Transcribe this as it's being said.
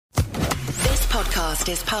podcast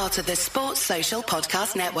is part of the Sports Social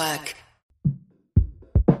Podcast Network.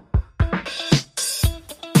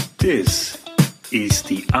 This is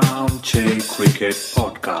the Armchair Cricket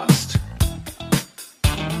Podcast.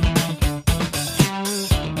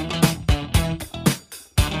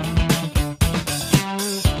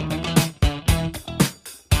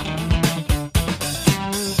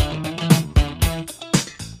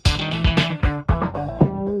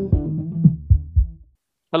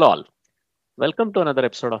 Hello all. Welcome to another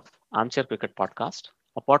episode of Armchair Cricket Podcast,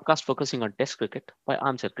 a podcast focusing on Test cricket by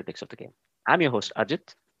armchair critics of the game. I'm your host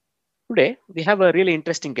Ajit. Today we have a really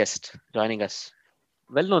interesting guest joining us,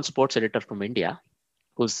 well-known sports editor from India,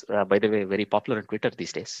 who's by the way very popular on Twitter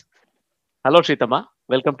these days. Hello Shritama,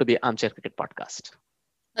 welcome to the Armchair Cricket Podcast.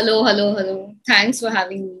 Hello. Thanks for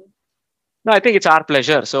having me. No, I think it's our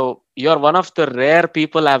pleasure. So you're one of the rare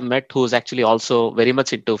people I've met who's actually also very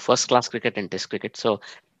much into first-class cricket and Test cricket. So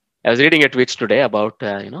I was reading your tweets today about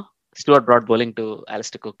Stuart Broad bowling to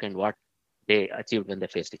Alistair Cook and what they achieved when they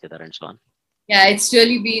faced each other and so on. Yeah, it's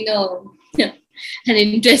really been an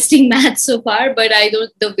interesting match so far. But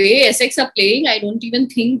the way Essex are playing, I don't even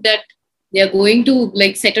think that they are going to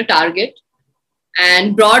set a target.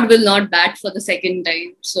 And Broad will not bat for the second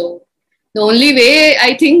time. So the only way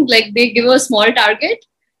I think they give a small target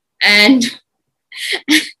and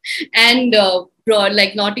Broad,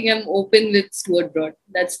 Nottingham open with Stuart Broad.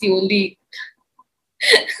 That's the only.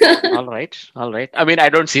 All right. I mean, I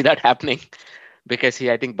don't see that happening because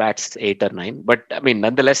he, I think, bats 8 or 9. But I mean,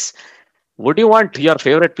 nonetheless, would you want your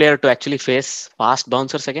favorite player to actually face fast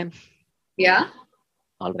bouncers again? Yeah.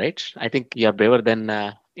 All right. I think you're braver than,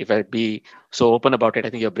 if I be so open about it, I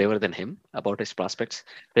think you're braver than him about his prospects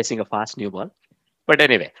facing a fast new ball. But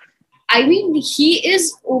anyway. I mean, he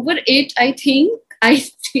is over it, I think.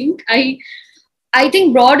 I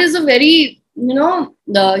think Broad is a very,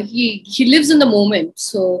 he lives in the moment.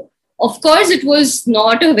 So, of course, it was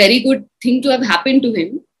not a very good thing to have happened to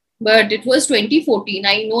him. But it was 2014.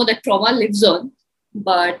 I know that trauma lives on.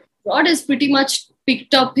 But Broad has pretty much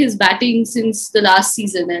picked up his batting since the last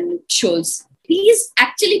season and it shows. He's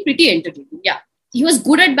actually pretty entertaining. Yeah. He was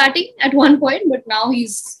good at batting at one point, but now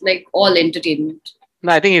he's all entertainment.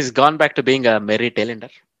 No, I think he's gone back to being a merry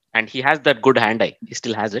tailender. And he has that good hand eye. He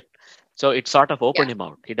still has it. So it sort of opened him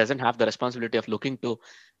out. He doesn't have the responsibility of looking to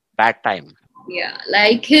bat time. Yeah,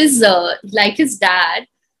 like his dad,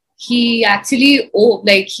 he actually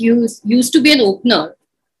he used to be an opener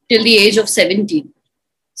till the age of 17.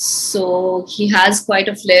 So he has quite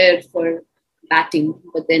a flair for batting,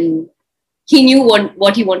 but then he knew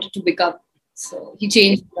what he wanted to become. So he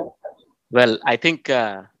changed. Well, I think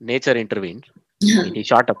nature intervened. He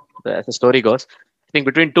shot up, as the story goes. I think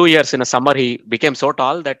between 2 years in a summer, he became so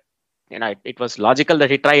tall that it was logical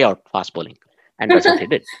that he try out fast bowling. And that's what he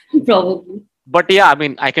did. Probably. But yeah, I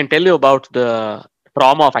mean, I can tell you about the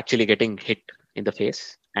trauma of actually getting hit in the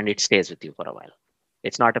face and it stays with you for a while.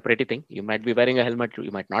 It's not a pretty thing. You might be wearing a helmet,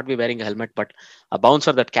 you might not be wearing a helmet, but a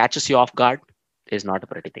bouncer that catches you off guard is not a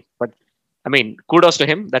pretty thing. But I mean, kudos to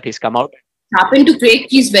him that he's come out. Happened to Craig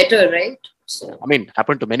Keys better, right? So, I mean,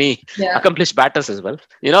 happened to many accomplished batters as well.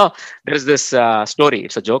 There's this story.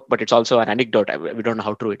 It's a joke, but it's also an anecdote. We don't know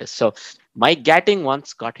how true it is. So Mike Gatting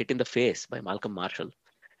once got hit in the face by Malcolm Marshall.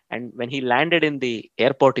 And when he landed in the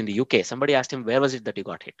airport in the UK, somebody asked him, where was it that you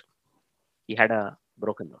got hit? He had a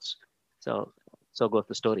broken nose. So goes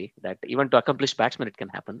the story that even to accomplished batsmen, it can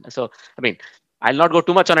happen. So, I mean, I'll not go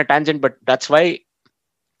too much on a tangent, but that's why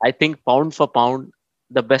I think pound for pound,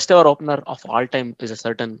 the best ever opener of all time is a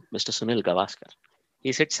certain Mr. Sunil Gavaskar.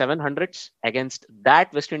 He's hit 700s against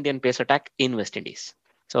that West Indian pace attack in West Indies.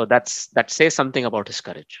 So that says something about his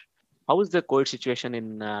courage. How is the COVID situation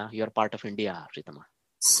in your part of India, Shritama?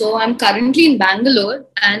 So I'm currently in Bangalore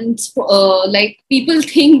and people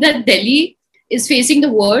think that Delhi is facing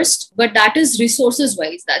the worst, but that is resources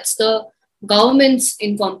wise. That's the government's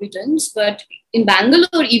incompetence. But in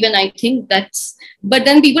Bangalore, even I think but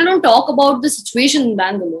then people don't talk about the situation in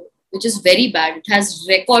Bangalore, which is very bad. It has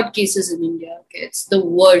record cases in India. Okay? It's the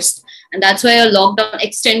worst. And that's why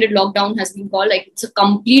extended lockdown has been called. It's a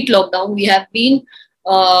complete lockdown. We have been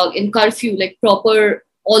in curfew, proper,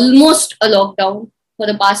 almost a lockdown for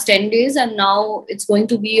the past 10 days. And now it's going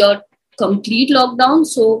to be a complete lockdown.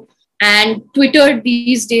 So, and Twitter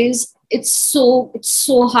these days, it's so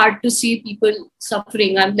hard to see people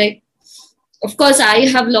suffering. I'm of course, I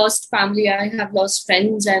have lost family, I have lost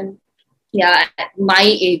friends, and friends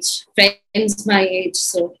my age.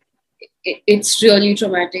 So it's really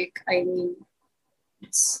traumatic. I mean,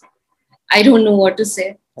 I don't know what to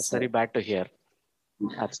say. That's very bad to hear.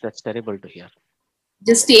 That's terrible to hear.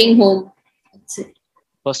 Just staying home. That's it.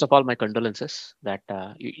 First of all, my condolences that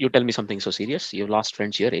you tell me something so serious. You lost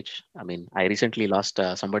friends your age. I mean, I recently lost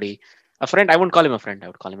somebody, a friend. I wouldn't call him a friend. I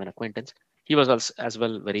would call him an acquaintance. He was also, as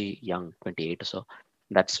well very young, 28 or so.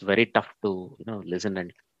 That's very tough to listen.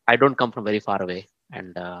 And I don't come from very far away,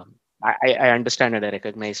 and I understand and I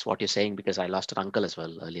recognize what you're saying because I lost an uncle as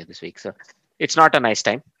well earlier this week. So it's not a nice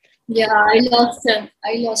time. Yeah, I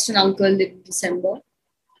lost an uncle in December.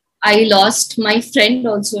 I lost my friend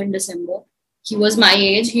also in December. He was my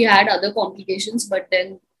age. He had other complications, but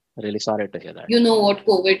then Really sorry to hear that. you know what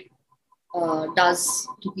COVID does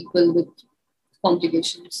to people with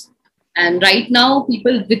complications. And right now,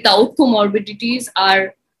 people without comorbidities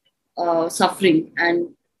are suffering, and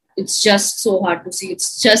it's just so hard to see.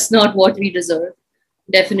 It's just not what we deserve.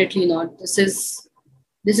 Definitely not. This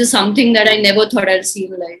is something that I never thought I'd see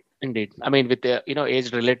in life. Indeed. I mean, with the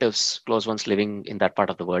aged relatives, close ones living in that part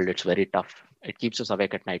of the world, it's very tough. It keeps us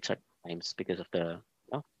awake at nights at times because of the.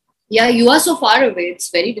 Yeah, you are so far away.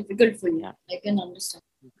 It's very difficult for you. Yeah. I can understand.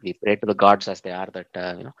 We pray to the gods as they are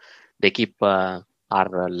that they keep our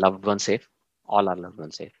loved ones safe, all our loved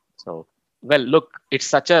ones safe. So, well, look, it's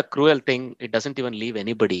such a cruel thing. It doesn't even leave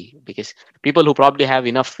anybody because people who probably have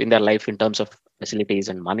enough in their life in terms of facilities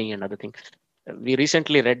and money and other things. We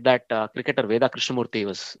recently read that cricketer Veda Krishnamurthy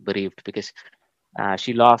was bereaved because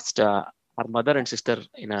she lost her mother and sister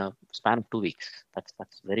in a span of 2 weeks.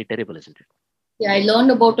 That's very terrible, isn't it? Yeah, I learned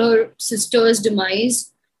about her sister's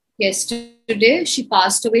demise yesterday. She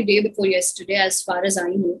passed away day before yesterday, as far as I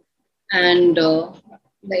know. And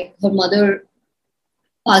like her mother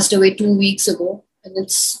passed away 2 weeks ago, and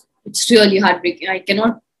it's really heartbreaking. I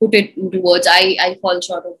cannot put it into words. I fall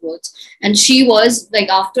short of words. And she was like,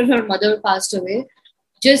 after her mother passed away,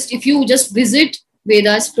 just if you just visit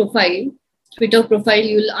Veda's profile, Twitter profile,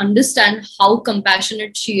 you'll understand how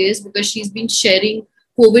compassionate she is because she's been sharing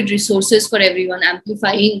COVID resources for everyone,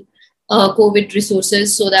 amplifying COVID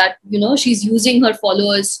resources so that she's using her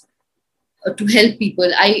followers to help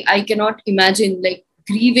people. I cannot imagine like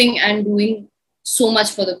grieving and doing so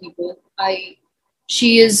much for the people.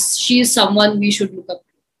 She is someone we should look up to.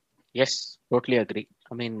 Yes, totally agree.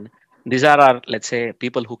 I mean, these are our, let's say,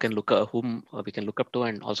 people who can whom we can look up to,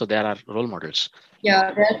 and also there are role models.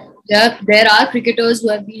 Yeah, there are cricketers who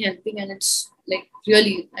have been helping, and it's like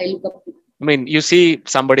really I look up to. I mean, you see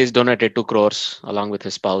somebody's donated 2 crores along with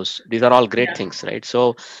his spouse. These are all great things, right?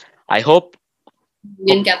 So I hope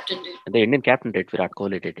Indian captain did. the Indian captain did, Virat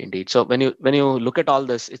Kohli did indeed. So when you look at all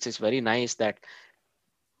this, it's very nice that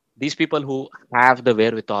these people who have the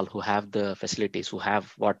wherewithal, who have the facilities, who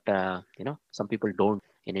have what some people don't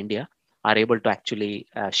in India, are able to actually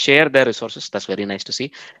share their resources. That's very nice to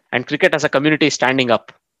see. And cricket as a community is standing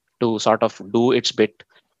up to sort of do its bit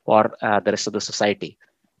for the rest of the society.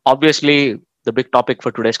 Obviously, the big topic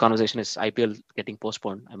for today's conversation is IPL getting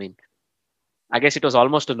postponed. I mean, I guess it was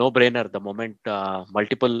almost a no-brainer the moment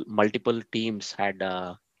multiple teams had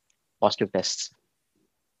positive tests.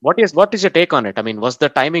 What is your take on it? I mean, was the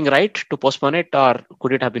timing right to postpone it, or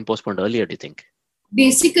could it have been postponed earlier, do you think?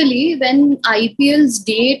 Basically, when IPL's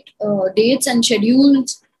dates and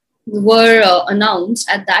schedules were announced,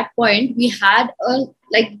 at that point we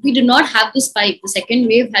did not have the spike. The second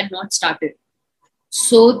wave had not started.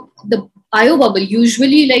 So the bio bubble,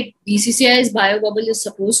 usually like BCCI's bio bubble is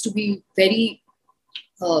supposed to be very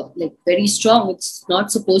very strong. It's not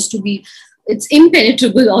supposed to be. It's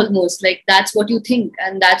impenetrable almost. Like that's what you think,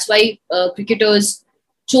 and that's why cricketers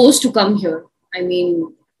chose to come here. I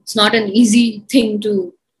mean, it's not an easy thing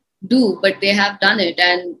to do, but they have done it,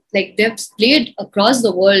 and like they've played across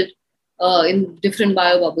the world in different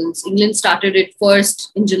bio bubbles. England started it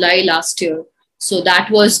first in July last year, so that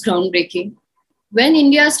was groundbreaking. When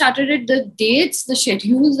India started it, the dates, the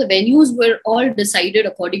schedules, the venues were all decided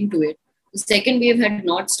according to it. The second wave had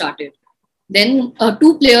not started. Then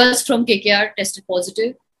 2 players from KKR tested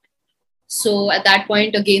positive. So at that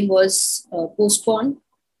point, the game was postponed.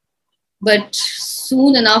 But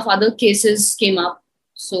soon enough, other cases came up.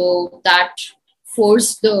 So that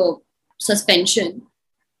forced the suspension.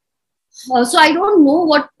 So I don't know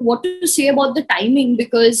what to say about the timing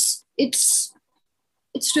because it's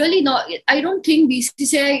really not. I don't think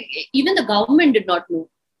BCCI, even the government did not know.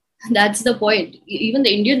 That's the point. Even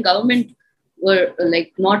the Indian government were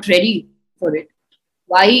like not ready for it.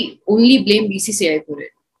 Why only blame BCCI for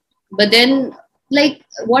it? But then, like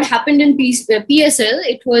what happened in PSL,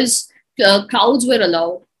 it was crowds were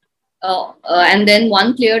allowed, and then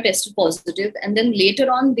 1 player tested positive, and then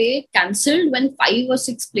later on they cancelled when 5 or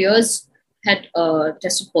 6 players had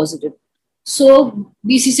tested positive. So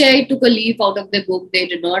BCCI took a leaf out of their book. They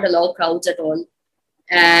did not allow crowds at all,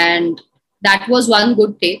 and that was one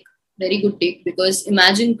good take. very good take, because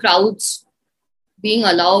imagine crowds being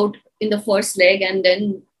allowed in the first leg, and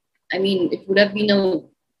then, I mean, it would have been a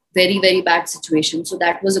very, very bad situation. So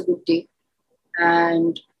that was a good take.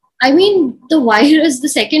 And I mean, the virus, the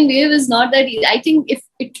second wave is not that easy. I think if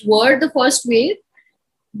it were the first wave,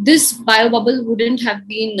 this bio bubble wouldn't have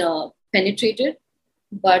been penetrated,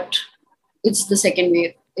 but it's the second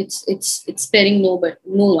wave. It's sparing no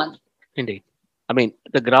one. Indeed. I mean,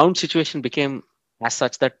 the ground situation became as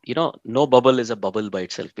such that, no bubble is a bubble by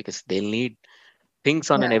itself, because they'll need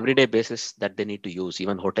things on an Yeah. everyday basis that they need to use,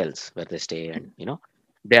 even hotels where they stay, and,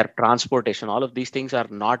 their transportation. All of these things are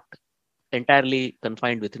not entirely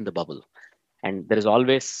confined within the bubble. And there is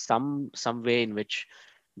always some way in which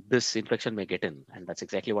this infection may get in. And that's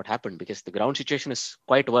exactly what happened, because the ground situation is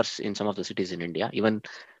quite worse in some of the cities in India, even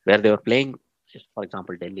where they were playing, for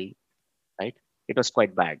example, Delhi, right? It was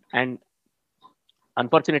quite bad. And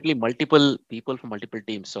unfortunately, multiple people from multiple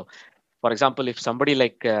teams. So, for example, if somebody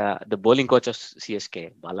like the bowling coach of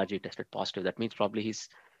CSK, Balaji, tested positive, that means probably he's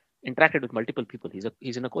interacted with multiple people.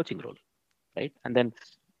 He's in a coaching role, right? And then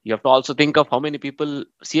you have to also think of how many people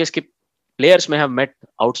CSK players may have met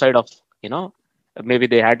outside of, maybe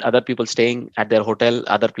they had other people staying at their hotel,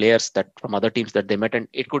 other players that from other teams that they met, and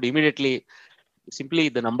it could immediately, simply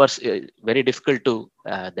the numbers very difficult to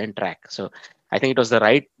then track. So I think it was the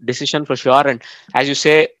right decision for sure. And as you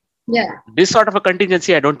say, Yeah. this sort of a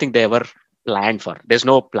contingency, I don't think they ever planned for. There's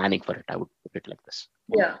no planning for it. I would put it like this.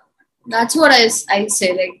 Yeah. That's what I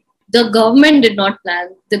say. Like, the government did not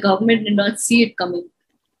plan. The government did not see it coming.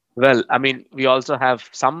 Well, I mean, we also have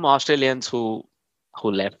some Australians who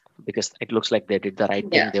left because it looks like they did the right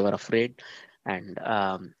thing. Yeah. They were afraid, and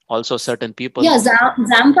also certain people. Yeah,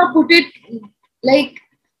 Zampa put it like,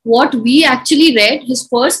 what we actually read, his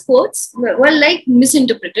first quotes were like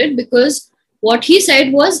misinterpreted, because what he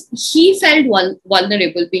said was he felt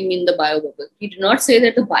vulnerable being in the bio bubble. He did not say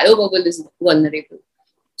that the bio bubble is vulnerable.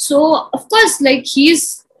 So, of course, like,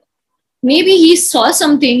 maybe he saw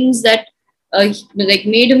some things that like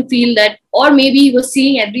made him feel that, or maybe he was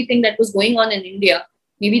seeing everything that was going on in India.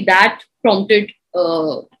 Maybe that prompted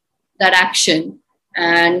that action.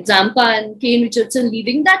 And Zampa and Kane Richardson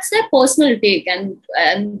leaving, that's their personal take. And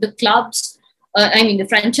the clubs, the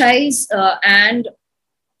franchise and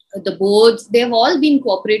the boards, they've all been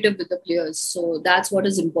cooperative with the players. So that's what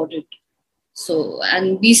is important. So,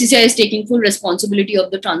 and BCCI is taking full responsibility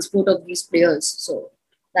of the transport of these players. So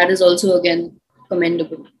that is also, again,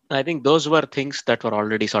 commendable. I think those were things that were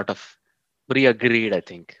already sort of pre-agreed. I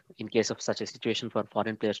think in case of such a situation for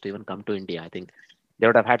foreign players to even come to India, I think they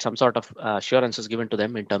would have had some sort of assurances given to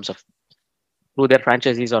them in terms of through their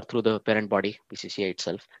franchisees or through the parent body, BCCI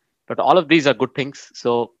itself. But all of these are good things.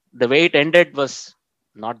 So the way it ended was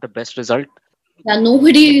not the best result. Yeah,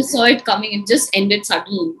 nobody saw it coming. It just ended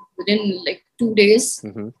suddenly. Within like 2 days,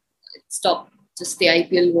 it stopped. Just the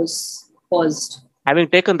IPL was paused. Having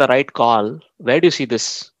taken the right call, where do you see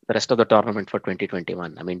the rest of the tournament for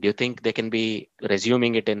 2021? I mean, do you think they can be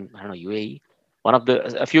resuming it in, I don't know, UAE?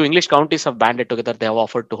 A few English counties have banded together. They have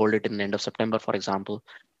offered to hold it in the end of September, for example.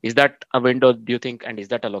 Is that a window, do you think, and is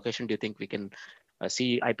that a location, do you think we can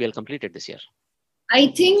see IPL completed this year?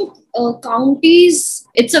 I think counties,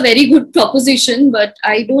 it's a very good proposition, but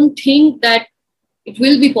I don't think that it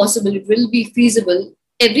will be possible. It will be feasible.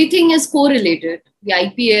 Everything is correlated. The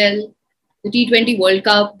IPL, the T20 World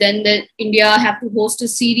Cup, then India have to host a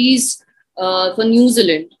series for New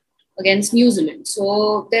Zealand, against New Zealand.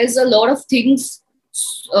 So there's a lot of things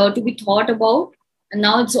to be thought about, and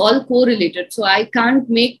now it's all correlated. So I can't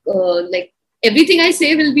make like, everything I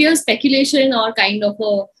say will be a speculation or kind of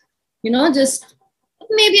a, just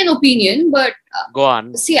maybe an opinion, but go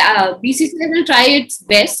on. See, BCCI will try its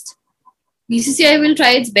best. BCCI will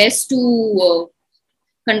try its best to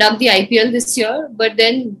conduct the IPL this year, but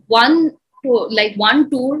then one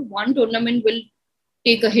tournament will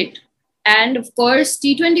take a hit. And of course,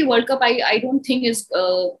 T20 World Cup, I don't think is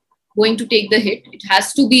going to take the hit. It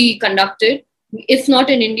has to be conducted. If not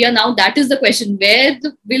in India, now that is the question. Where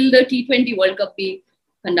will the T20 World Cup be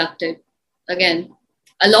conducted? Again,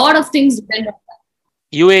 a lot of things depend on that.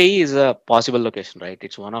 UAE is a possible location, right?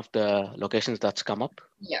 It's one of the locations that's come up.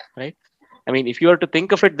 Yeah. Right. I mean, if you were to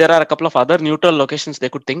think of it, there are a couple of other neutral locations they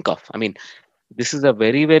could think of. I mean, this is a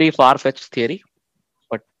very, very far-fetched theory,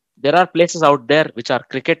 but there are places out there which are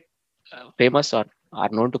cricket famous or are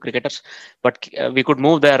known to cricketers. But we could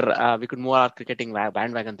move our cricketing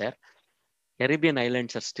bandwagon there. Caribbean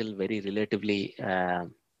islands are still very relatively,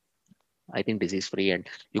 I think, disease-free, and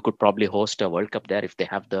you could probably host a World Cup there if they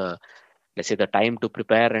have let's say, the time to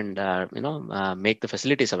prepare and make the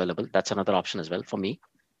facilities available. That's another option as well for me.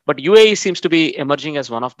 But UAE seems to be emerging as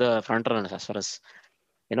one of the front runners as far as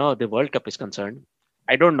the World Cup is concerned.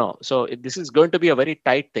 I don't know. So this is going to be a very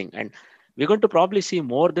tight thing, and we're going to probably see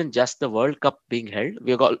more than just the World Cup being held.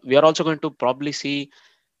 We are also going to probably see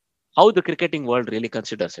how the cricketing world really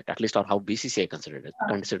considers it, at least, or how BCCI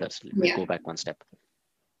considers. Let me Yeah. go back one step.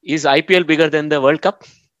 Is IPL bigger than the World Cup?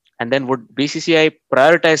 And then would BCCI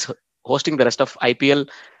prioritize hosting the rest of IPL,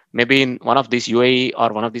 maybe in one of these UAE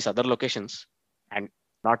or one of these other locations, and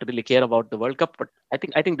not really care about the World Cup? But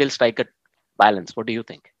I think they'll strike a balance. What do you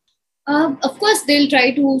think? Of course, they'll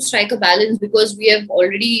try to strike a balance because we have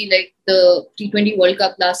already, like, the T20 World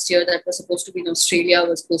Cup last year that was supposed to be in Australia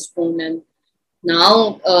was postponed, and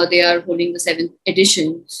now they are holding the seventh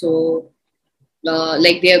edition. So,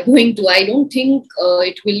 like, they are going to, I don't think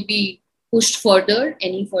it will be pushed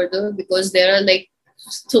any further, because there are, like,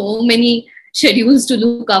 so many schedules to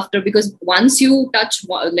look after. Because once you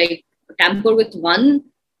like, tamper with one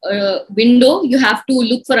window, you have to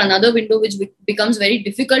look for another window, which becomes very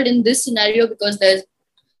difficult in this scenario because there's the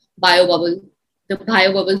bio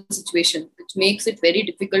bubble situation, which makes it very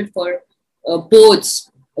difficult for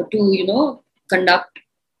boards to, conduct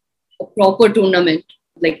a proper tournament.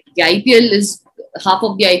 Like, the IPL is half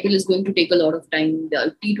of the IPL is going to take a lot of time.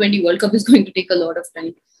 The T20 World Cup is going to take a lot of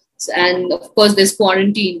time, and of course there's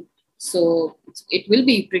quarantine, so it will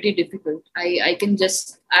be pretty difficult. I can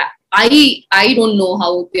just I don't know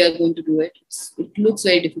how they are going to do it. It looks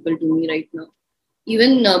very difficult to me right now.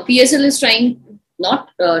 Even PSL is not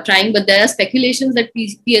trying, but there are speculations that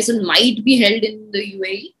PSL might be held in the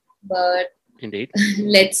UAE. But Indeed.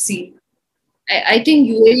 let's see. I think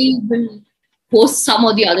UAE will host some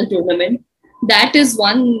of the other tournament. That is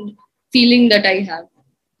one feeling that I have.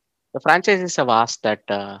 The franchises have asked that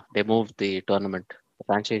they move the tournament. The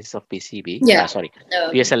franchises of PCB, Yeah.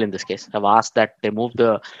 PSL in this case, have asked that they move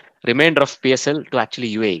the remainder of PSL to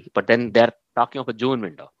actually UAE. But then they're talking of a June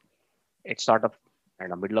window. It's sort of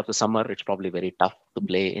in the middle of the summer. It's probably very tough to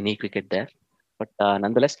play any cricket there. But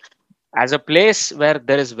nonetheless, as a place where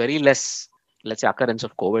there is very less, let's say, occurrence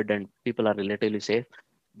of COVID and people are relatively safe,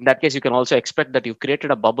 in that case, you can also expect that you've created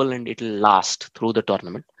a bubble and it'll last through the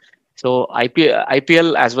tournament. So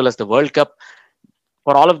IPL as well as the World Cup,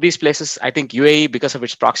 for all of these places, I think UAE, because of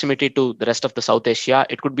its proximity to the rest of the South Asia,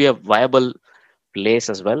 it could be a viable place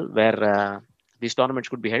as well where these tournaments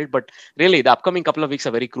could be held. But really, the upcoming couple of weeks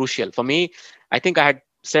are very crucial. For me, I think I had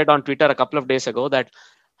said on Twitter a couple of days ago that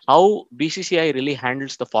how BCCI really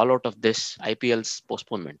handles the fallout of this IPL's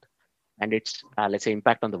postponement and its, let's say,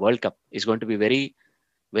 impact on the World Cup is going to be very,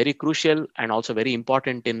 very crucial and also very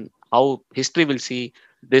important in how history will see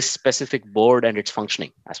this specific board and its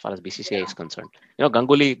functioning as far as BCCI is concerned.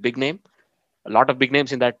 Ganguly, big name, a lot of big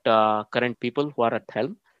names in that current people who are at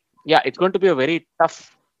helm. Yeah, it's going to be a very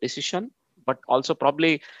tough decision, but also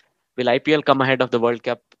probably will IPL come ahead of the World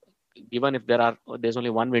Cup, even if there's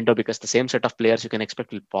only one window, because the same set of players you can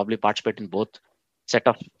expect will probably participate in both set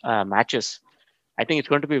of matches. I think it's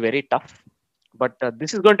going to be very tough, but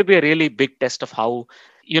this is going to be a really big test of how,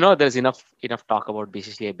 there's enough talk about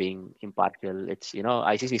BCCI being impartial. It's,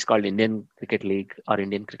 ICC is called Indian Cricket League or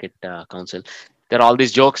Indian Cricket Council. There are all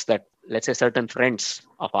these jokes that, let's say, certain friends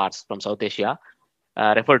of ours from South Asia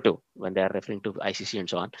refer to when they are referring to ICC and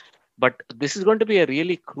so on. But this is going to be a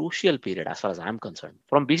really crucial period as far as I'm concerned.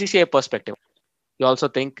 From BCCI perspective, you also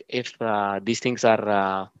think if these things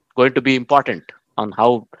are going to be important on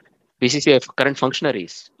how BCCI current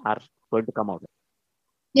functionaries are going to come out?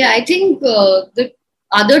 Yeah, I think the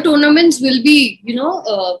other tournaments will be,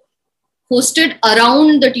 hosted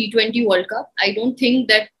around the T20 World Cup. I don't think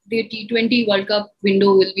that the T20 World Cup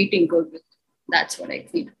window will be tinkered with. That's what I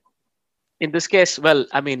feel. In this case, well,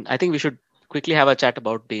 I mean, I think we should quickly have a chat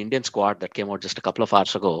about the Indian squad that came out just a couple of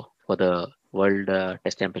hours ago for the World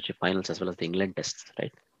Test Championship finals as well as the England tests,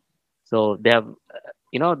 right? So they have,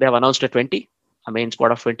 they have announced a main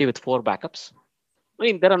squad of 20 with 4 backups. I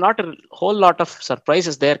mean, there are not a whole lot of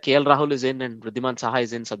surprises there. KL Rahul is in and Wriddhiman Saha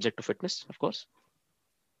is in, subject to fitness, of course.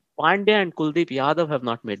 Pandya and Kuldeep Yadav have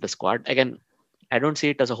not made the squad. Again, I don't see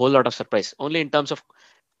it as a whole lot of surprise. Only in terms of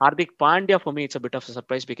Hardik Pandya, for me, it's a bit of a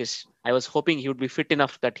surprise because I was hoping he would be fit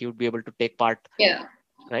enough that he would be able to take part. Yeah.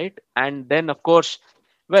 Right. And then, of course,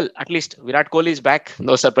 well, at least Virat Kohli is back.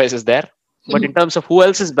 No surprises there. But in terms of who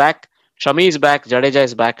else is back, Shami is back, Jadeja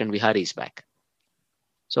is back, and Vihari is back.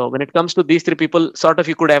 So when it comes to these 3 people, sort of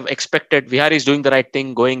you could have expected Vihari is doing the right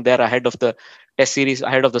thing, going there ahead of the test series,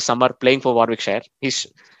 ahead of the summer, playing for Warwickshire. He's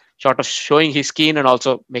sort of showing his keen and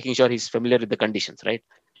also making sure he's familiar with the conditions, right?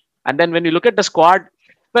 And then when you look at the squad,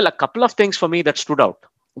 well, a couple of things for me that stood out.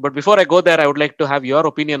 But before I go there, I would like to have your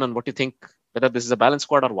opinion on what you think, whether this is a balanced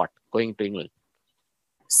squad or what, going to England.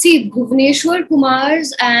 See, Bhuvneshwar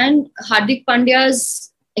Kumar's and Hardik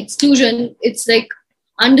Pandya's exclusion, it's like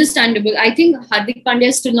understandable. I think Hardik Pandya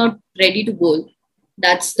is still not ready to bowl.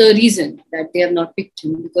 That's the reason that they have not picked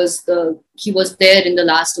him, because he was there in the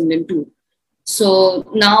last England tour. So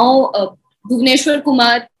now Bhuvneshwar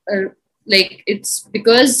Kumar, like it's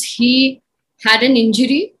because he had an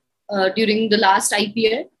injury during the last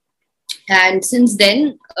IPL, and since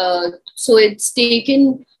then, so it's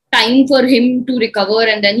taken time for him to recover,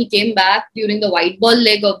 and then he came back during the white ball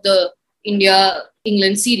leg of the India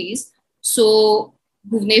England series. So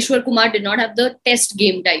Bhuvneshwar Kumar did not have the test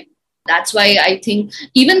game time. That's why I think,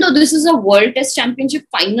 even though this is a World Test Championship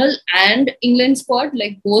final and England squad,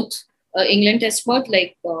 like both England Test squad,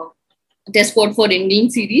 like Test squad for Indian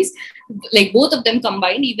series, like both of them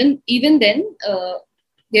combined, even then,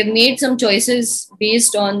 they've made some choices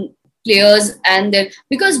based on players and their,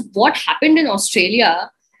 because what happened in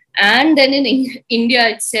Australia and then in India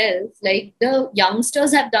itself, like the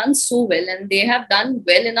youngsters have done so well and they have done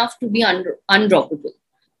well enough to be undroppable.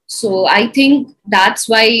 So I think that's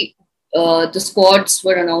why the squads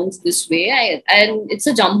were announced this way. And it's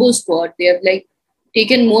a jumbo squad. They have like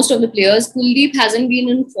taken most of the players. Kuldeep hasn't been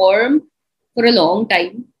in form for a long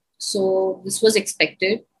time. So this was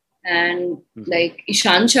expected. And like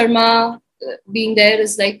Ishant Sharma being there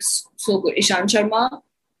is like so good. Ishant Sharma,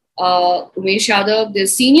 Umesh Yadav, the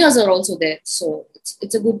seniors are also there. So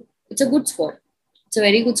it's a good squad. It's a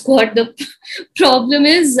very good squad. The problem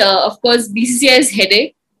is, of course, BCCI's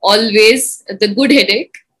headache, always the good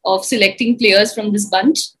headache of selecting players from this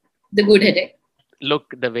bunch, the good headache.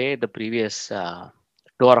 Look, the way the previous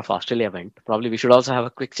tour of Australia went, probably we should also have a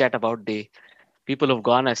quick chat about the people who've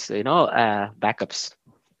gone as, backups.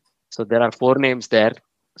 So there are 4 names there.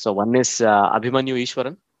 So one is Abhimanyu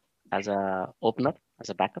Ishwaran as a opener, as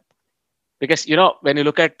a backup. Because, when you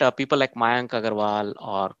look at people like Mayank Agarwal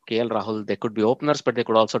or KL Rahul, they could be openers, but they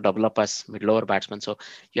could also double up as middle-order batsmen. So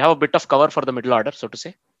you have a bit of cover for the middle order, so to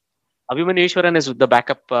say. Abhimanyu Ishwaran is the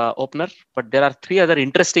backup opener, but there are 3 other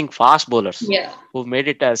interesting fast bowlers who've made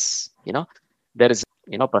it as, there is,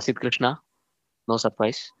 Prasidh Krishna, no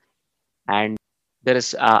surprise. And there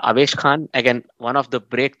is Avesh Khan, again, one of the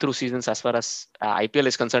breakthrough seasons as far as IPL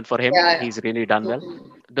is concerned for him. Yeah. He's really done well.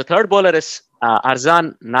 The third bowler is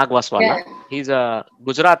Arzan Nagwaswala. Yeah. He's a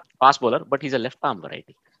Gujarat fast bowler, but he's a left-arm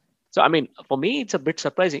variety. So, I mean, for me, it's a bit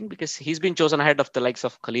surprising because he's been chosen ahead of the likes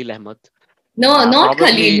of Khalil Ahmed. No, not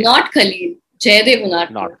Khalil. Jaydev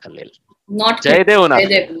Unadkat. Not Khalil. Not Jaydev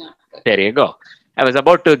Unadkat. There you go. I was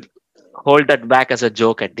about to hold that back as a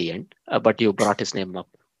joke at the end, but you brought his name up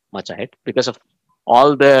much ahead because of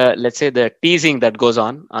all the, let's say, the teasing that goes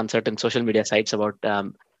on certain social media sites about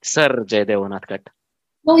Sir Jaydev Unadkat.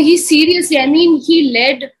 No, he seriously, I mean, he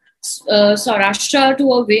led Saurashtra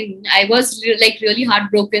to a win. I was really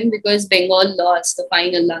heartbroken because Bengal lost the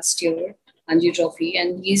final last year, Ranji Trophy,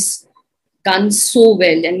 and he's done so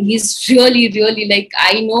well. And he's really, really,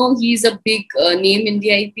 I know he's a big name in the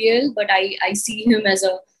IPL, but I see him as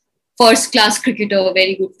a first-class cricketer, a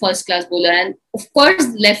very good first-class bowler. And of course,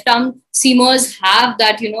 left-arm seamers have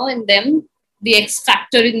that, in them, the X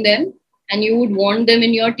factor in them, and you would want them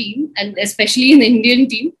in your team, and especially in the Indian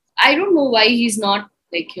team. I don't know why he's not,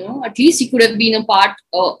 at least he could have been a part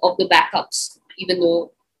of the backups, even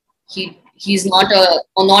though he's not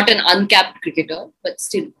an uncapped cricketer, but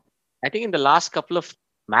still. I think in the last couple of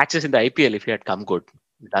matches in the IPL, if he had come good,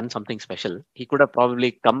 done something special, he could have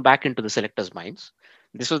probably come back into the selectors' minds.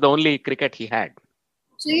 This was the only cricket he had.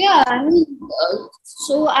 So yeah, I mean,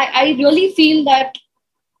 I really feel that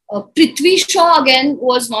Prithvi Shaw again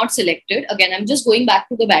was not selected. Again, I'm just going back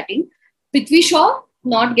to the batting. Prithvi Shaw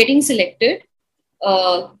not getting selected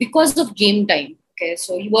because of game time. Okay,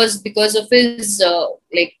 so he was, because of his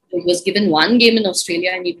he was given 1 game in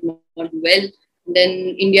Australia and he did not do well. Then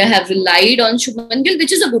India have relied on Shubman Gill,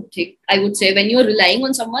 which is a good thing. I would say when you're relying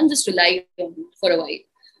on someone, just rely on him for a while.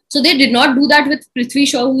 So they did not do that with Prithvi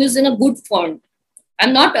Shaw, who is in a good form.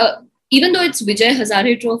 I'm not, even though it's Vijay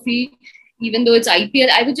Hazare Trophy, even though it's IPL,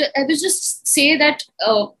 I would just say that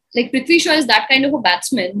Prithvi Shaw is that kind of a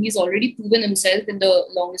batsman. He's already proven himself in the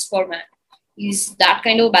longest format. He's that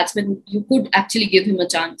kind of a batsman. You could actually give him a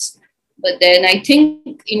chance. But then I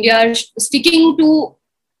think India are sticking to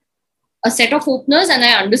a set of openers, and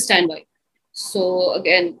I understand why. So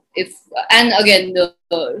again, the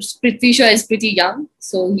Prithvi Shaw is pretty young,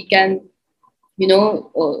 so he can,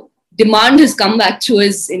 demand his comeback through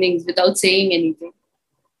his innings without saying anything.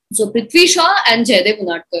 So Prithvi Shaw and Jaydev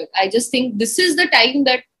Unadkat. I just think this is the time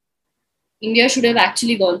that India should have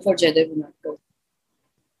actually gone for Jaydev Unadkat.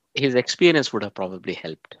 His experience would have probably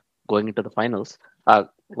helped going into the finals.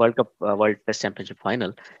 World Cup, World Test Championship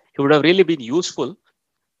final. He would have really been useful.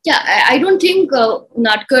 Yeah, I don't think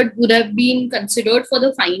Unatkar would have been considered for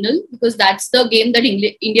the final because that's the game that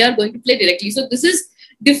India are going to play directly. So this is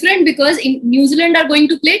different because New Zealand are going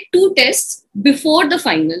to play 2 tests before the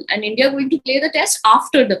final and India are going to play the test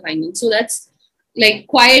after the final. So that's like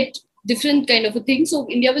quite different kind of a thing. So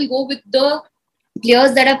India will go with the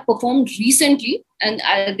players that have performed recently and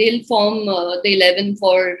they'll form the 11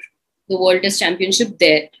 for the World Test Championship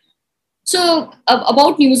there. So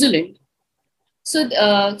about New Zealand. So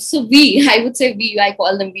I would say I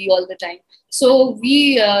call them we all the time. So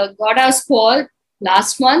we got our squad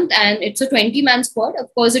last month and it's a 20-man squad.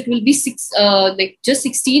 Of course, it will be just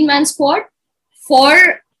 16-man squad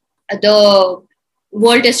for the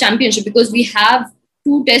World Test Championship because we have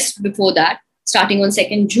 2 tests before that starting on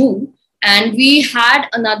 2nd June. And we had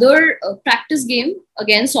another practice game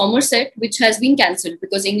against Somerset, which has been cancelled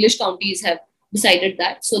because English counties have decided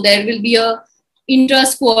that. So there will be a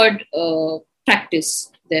intra-squad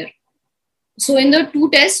practice there. So in the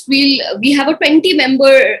 2 tests, we have a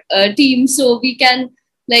 20-member team. So we can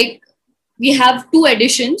we have 2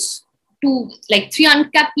 additions, 3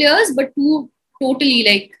 uncapped players, but 2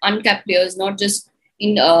 totally uncapped players, not just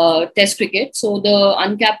in Test cricket. So the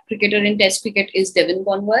uncapped cricketer in Test cricket is Devon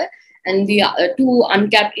Conway. And the 2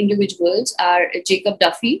 uncapped individuals are Jacob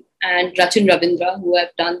Duffy and Rachin Ravindra, who have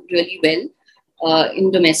done really well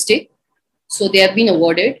in domestic. So they have been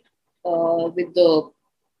awarded with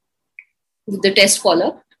the test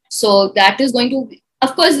collar. So that is going to,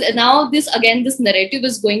 of course, now this narrative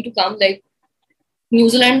is going to come New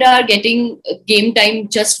Zealand are getting game time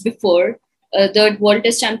just before the World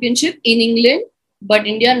Test Championship in England, but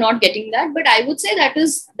India are not getting that. But I would say that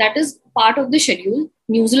is part of the schedule.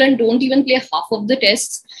 New Zealand don't even play half of the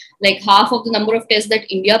tests, half of the number of tests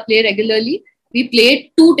that India play regularly. We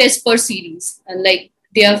play 2 tests per series, and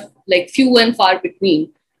they are few and far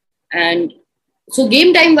between. And so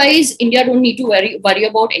game time wise, India don't need to worry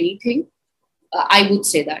about anything. I would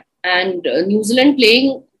say that. And New Zealand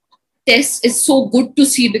playing tests is so good to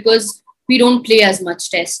see because we don't play as much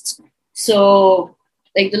tests. So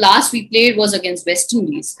the last we played was against West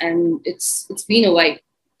Indies, and it's been a while.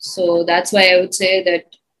 So that's why I would say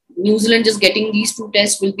that New Zealand just getting these 2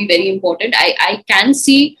 tests will be very important. I can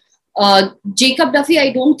see Jacob Duffy.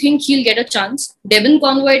 I don't think he'll get a chance. Devon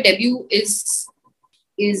Conway debut is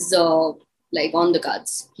on the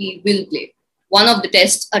cards. He will play one of the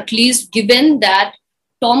tests at least, given that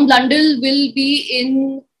Tom Blundell will be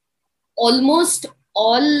in almost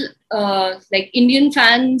all Indian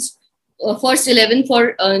fans first 11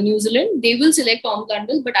 for New Zealand. They will select Tom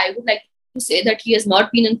Blundell, but I would like to say that he has not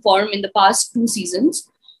been in form in the past 2 seasons.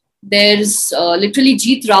 There's literally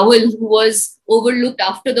Jeet Rawal, who was overlooked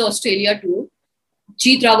after the Australia tour.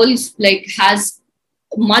 Jeet Rawal has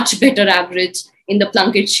much better average in the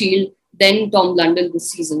Plunket Shield than Tom Blundell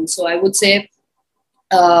this season. So I would say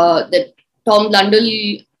that Tom Blundell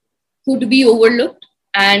could be overlooked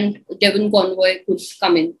and Devon Conway could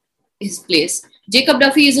come in his place. Jacob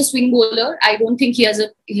Duffy is a swing bowler. I don't think he has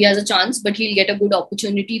a chance, but he'll get a good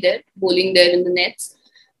opportunity there, bowling there in the nets.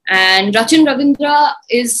 And Rachin Ravindra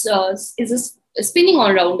is a spinning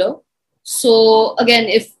all-rounder. So again,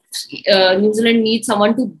 if New Zealand needs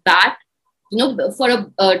someone to bat,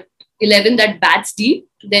 for a 11 that bats deep,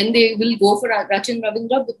 then they will go for Rachin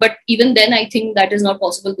Ravindra. But even then, I think that is not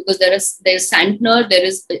possible because there's Santner, there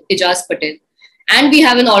is Ijaz Patel. And we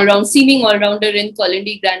have an seeming all-rounder in Colin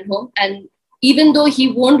Grandhome. And even though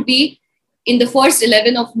he won't be in the first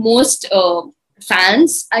 11 of most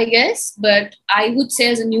fans, I guess, but I would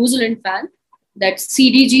say as a New Zealand fan, that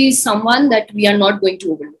CDG is someone that we are not going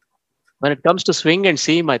to overlook. When it comes to swing and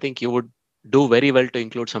seam, I think you would do very well to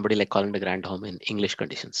include somebody like Colin de Grandhomme in English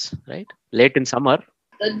conditions, right? Late in summer.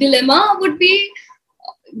 The dilemma would be,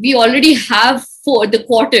 we already have for the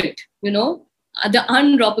quartet, the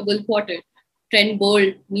undroppable quartet. Trent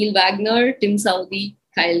Bolt, Neil Wagner, Tim Southee,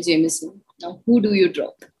 Kyle Jamieson. Now, who do you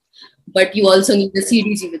drop? But you also need the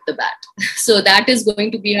CDG with the bat. So that is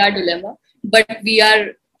going to be our dilemma. But we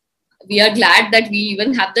are glad that we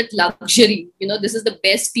even have that luxury. This is the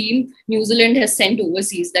best team New Zealand has sent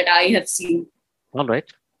overseas that I have seen. All right.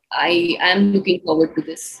 I am looking forward to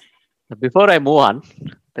this. Before I move on,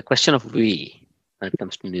 the question of we when it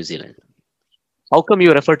comes to New Zealand. How come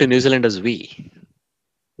you refer to New Zealand as we?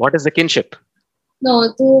 What is the kinship?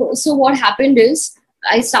 No, so what happened is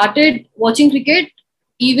I started watching cricket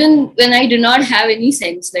even when I did not have any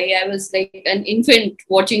sense. I was like an infant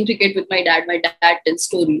watching cricket with my dad. My dad tells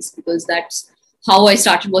stories because that's how I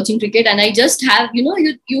started watching cricket. And I just have,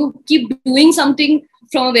 you keep doing something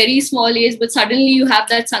from a very small age, but suddenly you have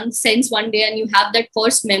that sense one day and you have that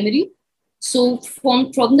first memory. So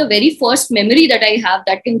from the very first memory that I have,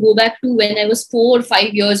 that can go back to when I was 4 or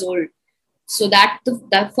 5 years old. So that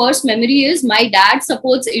first memory is my dad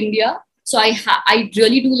supports India. So I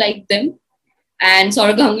really do like them. And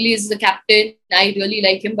Saurav Ganguly is the captain. I really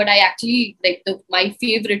like him, but I actually like my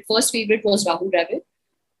first favorite was Rahul Dravid.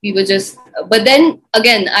 We were just, but then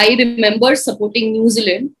again, I remember supporting New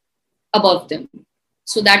Zealand above them.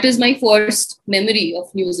 So that is my first memory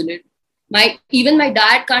of New Zealand. Even my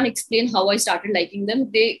dad can't explain how I started liking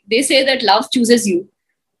them. They say that love chooses you.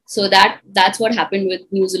 So that's what happened with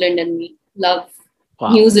New Zealand and me. Love. Wow.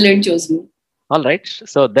 New Zealand chose me. All right.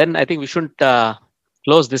 So then I think we shouldn't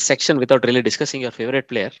close this section without really discussing your favorite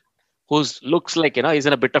player, who looks like, he's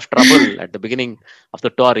in a bit of trouble at the beginning of the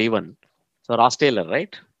tour even. So Ross Taylor,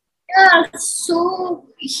 right? Yeah. So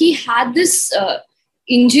he had this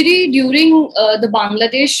injury during the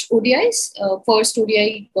Bangladesh ODIs. First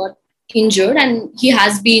ODI got injured and he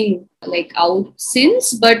has been like out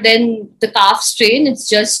since, but then the calf strain, it's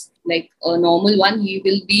just like a normal one. He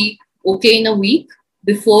will be okay in a week.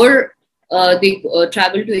 Before they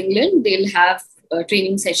travel to England, they'll have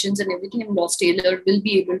training sessions and everything, and Ross Taylor will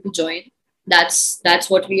be able to join. That's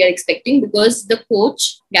what we are expecting, because the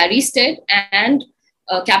coach Gary Stead and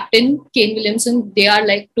captain Kane Williamson, they are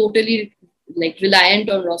like totally like reliant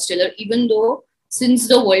on Ross Taylor, even though since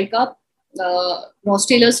the World Cup, Ross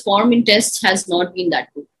Taylor's form in tests has not been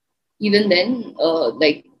that good. Even then,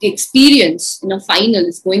 like the experience in a final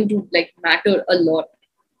is going to like matter a lot,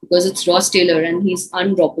 because it's Ross Taylor and he's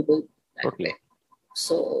undroppable. Okay.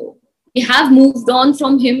 So we have moved on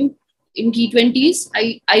from him in T20s.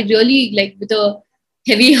 I really, like, with a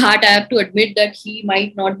heavy heart, I have to admit that he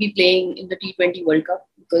might not be playing in the T20 World Cup,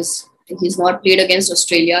 because he's not played against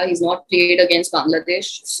Australia. He's not played against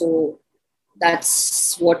Bangladesh. So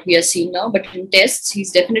that's what we are seeing now. But in tests,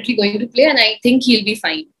 he's definitely going to play, and I think he'll be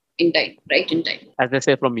fine in time, right in time. As they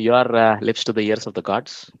say, from your lips to the ears of the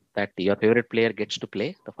gods, that your favorite player gets to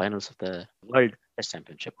play the finals of the World Test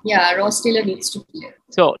Championship. Yeah, Ross Taylor needs to play.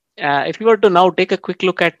 So if you were to now take a quick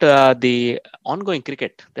look at the ongoing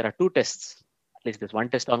cricket, there are two tests. At least there's one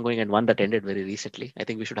test ongoing and one that ended very recently. I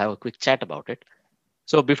think we should have a quick chat about it.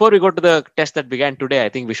 So before we go to the test that began today, I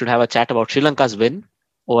think we should have a chat about Sri Lanka's win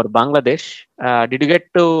over Bangladesh. Did you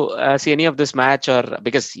get to see any of this match, or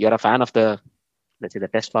because you're a fan of the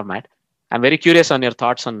test format? I'm very curious on your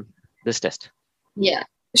thoughts on this test. Yeah,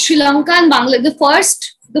 Sri Lanka and Bangladesh,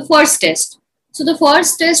 the first test. So the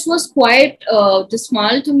first test was quite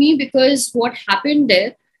dismal to me, because what happened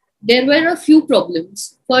there were a few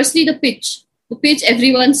problems. Firstly, the pitch. The pitch,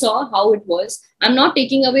 everyone saw how it was. I'm not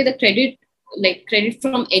taking away the credit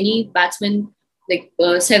from any batsman, like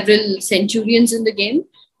several centurions in the game.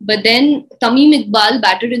 But then Tamim Iqbal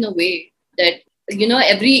batted in a way that,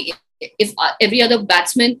 if every other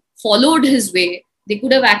batsman followed his way, they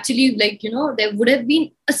could have actually, there would have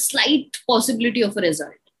been a slight possibility of a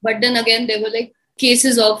result. But then again, there were like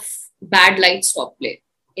cases of bad light stop play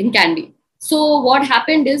in Kandy. So what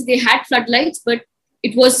happened is they had floodlights, but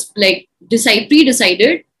it was like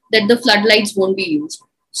pre-decided that the floodlights won't be used.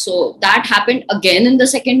 So that happened again in the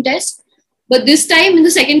second test. But this time in the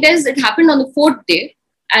second test, it happened on the fourth day.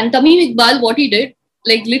 And Tamim Iqbal, what he did,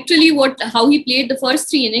 like literally how he played the first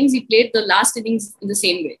 3 innings, he played the last innings in the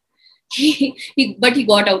same way. But he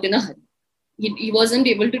got out in a hurry. He wasn't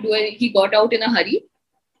able to do it. He got out in a hurry.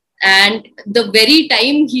 And the very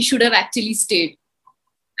time he should have actually stayed.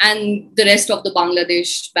 And the rest of the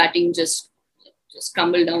Bangladesh batting just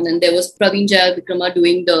crumbled down. And there was Praveen Jayavikrama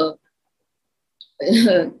doing the,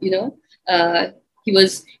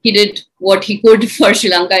 he did what he could for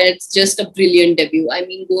Sri Lanka. It's just a brilliant debut. I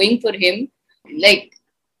mean, going for him, like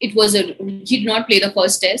he did not play the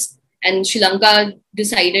first test. And Sri Lanka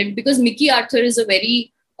decided, because Mickey Arthur is a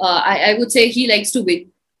very, I would say he likes to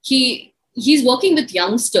win. He's working with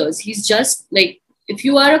youngsters. He's just like, if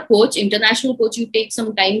you are a coach, international coach, you take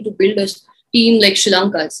some time to build a team like Sri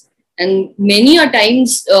Lanka's. And many a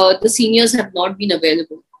times the seniors have not been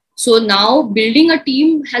available. So now building a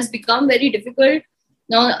team has become very difficult.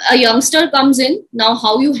 Now a youngster comes in. Now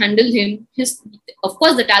how you handle him? Of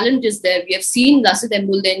course, the talent is there. We have seen Lasith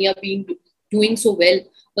Embuldeniya doing so well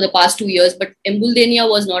for the past 2 years, but Embuldeniya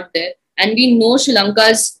was not there. And we know Sri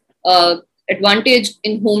Lanka's advantage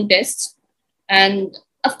in home tests. And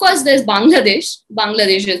of course, there's Bangladesh.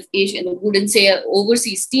 Bangladesh is Asian, I wouldn't say an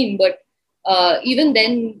overseas team, but even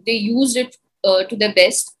then they used it to their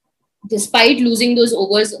best, despite losing those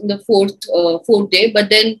overs on the fourth day. But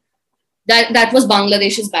then that was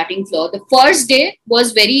Bangladesh's batting flaw. The first day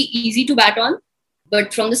was very easy to bat on,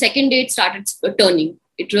 but from the second day it started turning.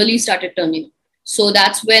 It really started turning. So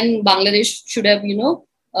that's when Bangladesh should have,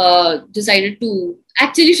 decided to.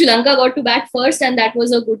 Actually, Sri Lanka got to bat first, and that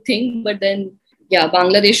was a good thing. But then, yeah,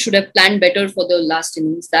 Bangladesh should have planned better for the last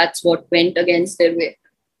innings. That's what went against their way,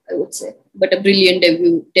 I would say. But a brilliant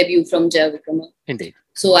debut from Jaya Vikrama. Indeed.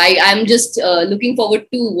 So I'm just looking forward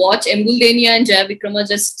to watch Embuldenia and Jaya Vikrama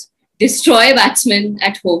just destroy batsmen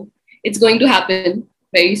at home. It's going to happen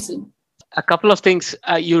very soon. A couple of things.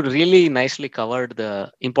 You really nicely covered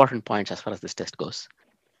the important points as far as this test goes.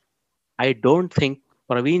 I don't think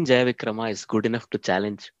Praveen Jayavikrama is good enough to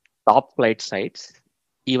challenge top flight sides,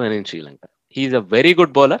 even in Sri Lanka. He's a very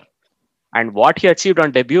good bowler. And what he achieved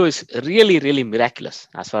on debut is really, really miraculous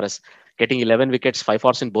as far as getting 11 wickets, 5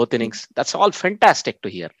 fours in both innings. That's all fantastic to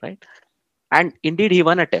hear, right? And indeed, he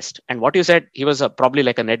won a test. And what you said, he was probably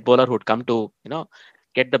like a net bowler who'd come to,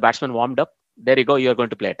 get the batsman warmed up. There you go, you're going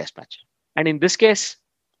to play a test match. And in this case,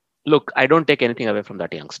 look, I don't take anything away from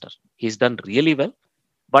that youngster. He's done really well.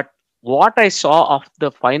 But what I saw of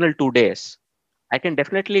the final 2 days, I can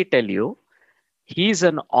definitely tell you, he's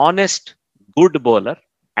an honest, good bowler.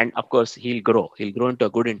 And of course, he'll grow into a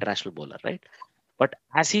good international bowler, right? But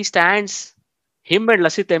as he stands, him and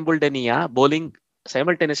Lasith Embuldeniya bowling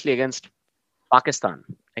simultaneously against Pakistan,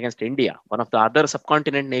 against India, one of the other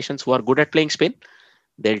subcontinent nations who are good at playing spin,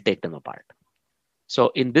 they'll take them apart.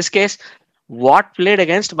 So in this case, what played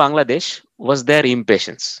against Bangladesh was their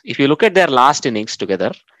impatience. If you look at their last innings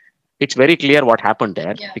together, it's very clear what happened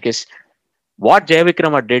there, because what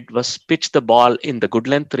Jayavikrama did was pitch the ball in the good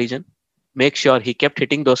length region, make sure he kept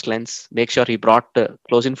hitting those lengths, make sure he brought the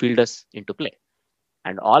close-in fielders into play.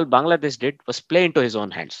 And all Bangladesh did was play into his own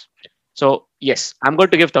hands. So, yes, I'm going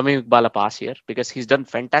to give Tamim Iqbal a pass here because he's done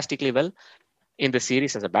fantastically well in the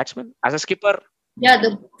series as a batsman. As a skipper, yeah,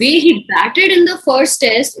 the way he batted in the first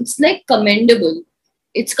test, it's like commendable.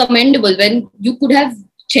 It's commendable when you could have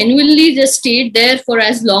genuinely just stayed there for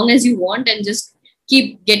as long as you want and just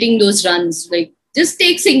keep getting those runs. Like, just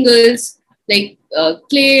take singles,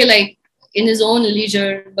 play like in his own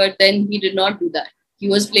leisure. But then he did not do that. He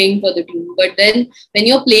was playing for the team. But then when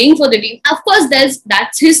you're playing for the team, of course,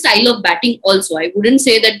 that's his style of batting also. I wouldn't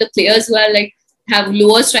say that the players who are have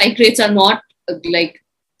lower strike rates are not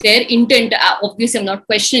their intent. Obviously, I'm not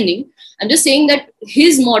questioning. I'm just saying that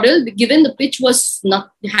his model, given the pitch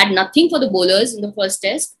had nothing for the bowlers in the first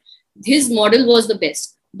test, his model was the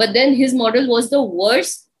best. But then his model was the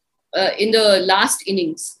worst in the last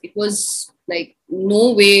innings. It was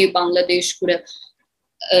no way Bangladesh could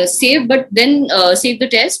have saved the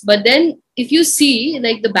test. But then if you see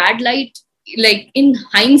the bad light, in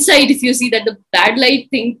hindsight, if you see that the bad light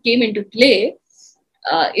thing came into play,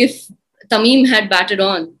 if Tamim had batted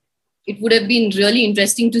on, it would have been really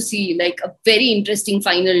interesting to see a very interesting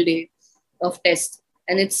final day of test.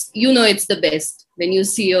 And it's the best when you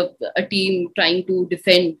see a team trying to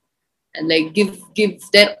defend and give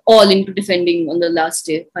their all into defending on the last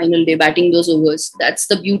day, final day, batting those overs. That's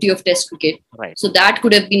the beauty of test cricket. Right. So that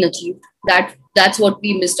could have been achieved. That's what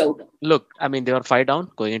we missed out on. Look, I mean, they were 5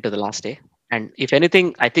 down going into the last day. And if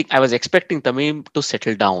anything, I think I was expecting Tamim to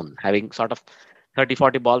settle down, having sort of 30,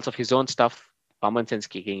 40 balls of his own stuff, common sense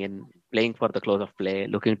kicking in, playing for the close of play,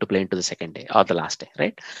 looking to play into the second day or the last day,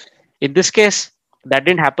 right? In this case, that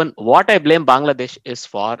didn't happen. What I blame Bangladesh is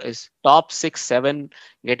top 6, 7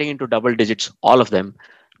 getting into double digits, all of them,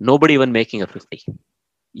 nobody even making a 50.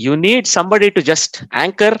 You need somebody to just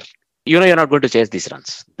anchor. You're not going to chase these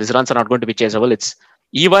runs. These runs are not going to be chaseable. It's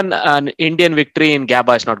even an Indian victory in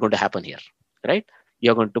Gabba is not going to happen here, right?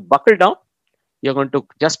 You're going to buckle down. You're going to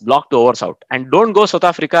just block the overs out. And don't go South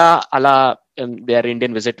Africa a la their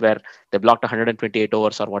Indian visit where they blocked 128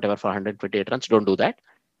 overs or whatever for 128 runs. Don't do that.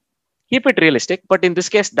 Keep it realistic. But in this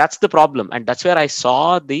case, that's the problem. And that's where I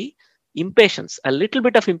saw the impatience, a little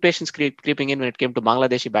bit of impatience creeping in when it came to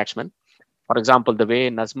Bangladeshi batsmen. For example, the way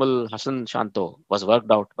Nazmul Hasan Shanto was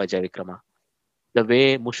worked out by Jayavikrama, the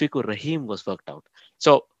way Mushfiqur Rahim was worked out.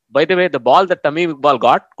 So, by the way, the ball that Tamim Iqbal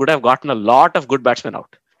got could have gotten a lot of good batsmen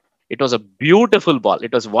out. It was a beautiful ball.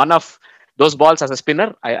 It was one of those balls as a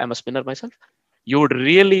spinner. I'm a spinner myself. You would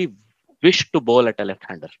really wish to bowl at a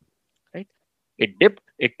left-hander, right? It dipped,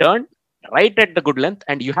 it turned right at the good length,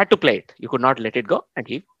 and you had to play it. You could not let it go, and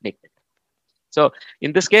he nicked it. So,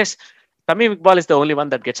 in this case, Tamim Iqbal is the only one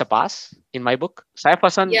that gets a pass in my book. Saif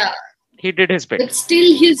Hassan, he did his bit. But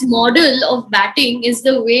still, his model of batting is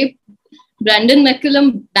the way Brandon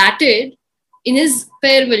McCullum batted in his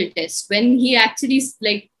farewell test when he actually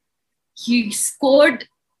he scored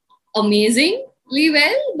amazing.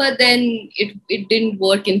 well, but then it didn't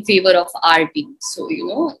work in favor of our team. So,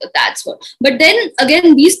 that's what. But then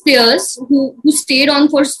again, these players who stayed on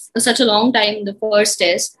for such a long time in the first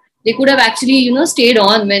test, they could have actually, stayed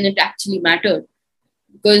on when it actually mattered.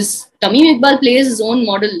 Because Tamim Iqbal plays his own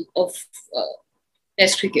model of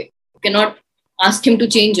test cricket. You cannot ask him to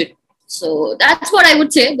change it. So that's what I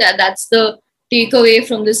would say. That's the takeaway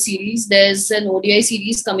from this series. There's an ODI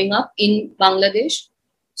series coming up in Bangladesh.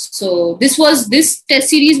 So this test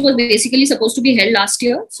series was basically supposed to be held last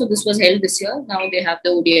year. So this was held this year. Now they have the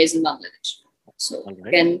ODIs in Bangladesh. So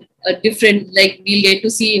again, a different, we'll get to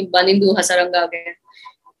see Banindu Hasaranga again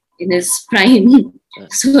in his prime.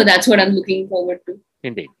 So that's what I'm looking forward to.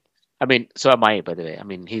 Indeed. I mean, so am I, by the way. I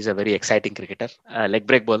mean, he's a very exciting cricketer, leg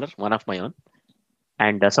break bowler, one of my own,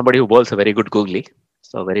 and somebody who bowls a very good googly.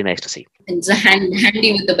 So very nice to see. And it's a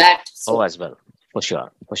handy with the bat. So. Oh, as well. For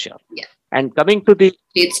sure. Yeah. And coming to the...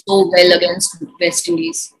 Played so well against West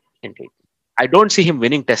Indies. Indeed. I don't see him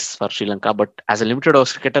winning tests for Sri Lanka, but as a limited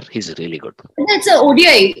overs cricketer, he's really good. That's an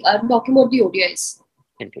ODI. I'm talking about the ODIs.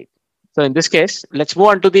 Indeed. So in this case, let's move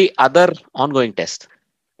on to the other ongoing test.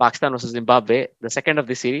 Pakistan versus Zimbabwe, the second of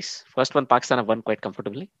the series. First one, Pakistan have won quite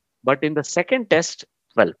comfortably. But in the second test,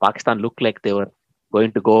 well, Pakistan looked like they were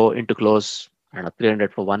going to go into close,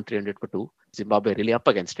 300 for 1, 300 for 2. Zimbabwe really up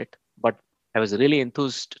against it. But I was really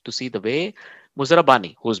enthused to see the way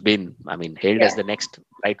Muzarabani, who's been, hailed as the next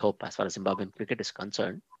bright hope as far as Zimbabwean cricket is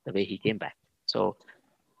concerned, the way he came back. So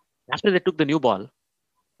after they took the new ball,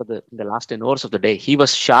 in the last 10 overs of the day, he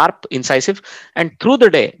was sharp, incisive, and through the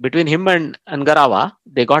day, between him and Ngarawa,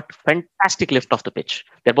 they got fantastic lift off the pitch.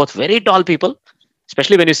 They're both very tall people,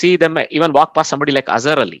 especially when you see them even walk past somebody like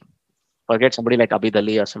Azhar Ali. Forget somebody like Abid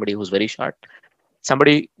Ali or somebody who's very short.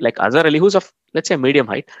 Somebody like Azhar Ali, who's of, let's say, medium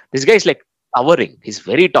height. This guy is like towering. He's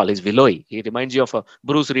very tall. He's willowy. He reminds you of a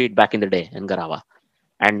Bruce Reed back in the day in Ngarawa.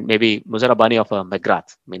 And maybe Muzarabani of a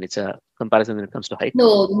McGrath. It's a comparison when it comes to height.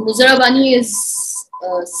 No, Muzarabani is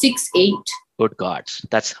 6'8". Good gods.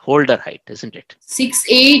 That's Holder height, isn't it?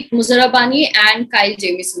 6'8", Muzarabani and Kyle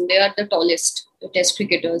Jamieson. They are the tallest test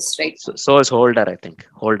cricketers, right? So is Holder, I think.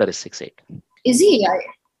 Holder is 6'8". Is he?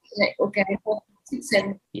 Okay, I thought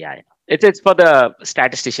 6'7". Yeah. It's for the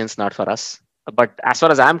statisticians, not for us. But as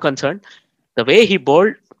far as I'm concerned, the way he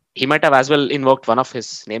bowled, he might have as well invoked one of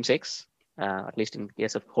his namesakes, at least in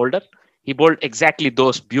case of Holder. He bowled exactly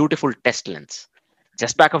those beautiful test lengths.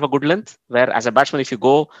 Just back of a good length, where as a batsman, if you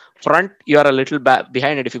go front, you are a little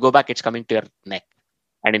behind, and if you go back, it's coming to your neck.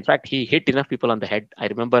 And in fact, he hit enough people on the head. I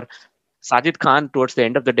remember Sajid Khan, towards the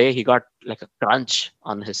end of the day, he got like a crunch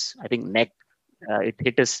on his, I think, neck. It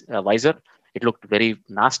hit his visor. It looked very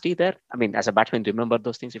nasty there. As a batsman, remember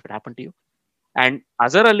those things if it happened to you. And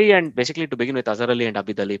Azhar Ali, and basically to begin with, Azhar Ali and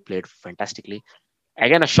Abid Ali played fantastically.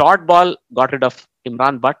 Again, a short ball got rid of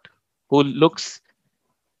Imran Butt, who looks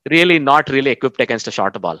really not really equipped against a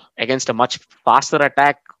short ball. Against a much faster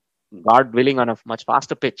attack, God willing, on a much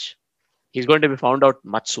faster pitch, he's going to be found out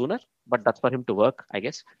much sooner. But that's for him to work, I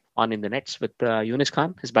guess, on in the nets with Yunus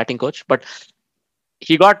Khan, his batting coach. But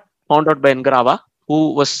he got found out by Ngarawa,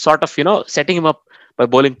 who was sort of, setting him up by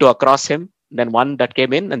bowling two across him, then one that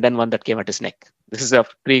came in, and then one that came at his neck. This is a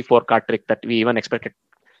 3-4 card trick that we even expected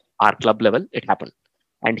our club level. It happened.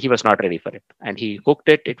 And he was not ready for it. And he hooked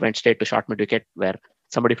it. It went straight to short mid wicket, where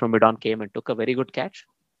somebody from mid-on came and took a very good catch.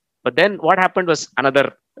 But then what happened was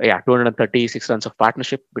another 236 runs of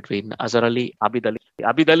partnership between Azhar Ali, Abid Ali.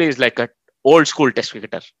 Abid Ali is like an old school test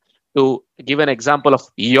cricketer. To give an example of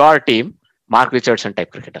your team, Mark Richardson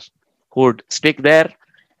type cricketer, who would stick there,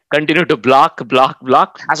 continue to block,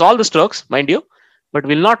 has all the strokes, mind you, but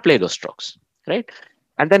will not play those strokes, right?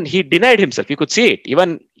 And then he denied himself. You could see it.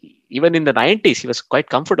 Even in the 90s, he was quite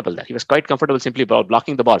comfortable there. He was quite comfortable simply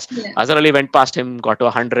blocking the balls. Yeah. Azhar Ali went past him, got to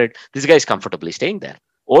 100. This guy is comfortably staying there.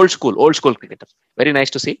 Old school cricketer. Very nice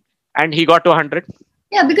to see. And he got to 100.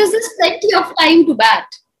 Yeah, because there's plenty of time to bat.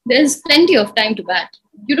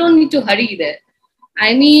 You don't need to hurry there.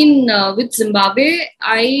 With Zimbabwe,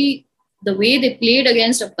 the way they played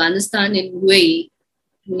against Afghanistan in UAE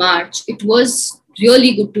in March, it was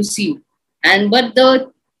really good to see. But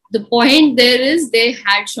the point there is they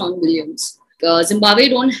had Sean Williams. Zimbabwe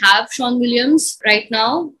don't have Sean Williams right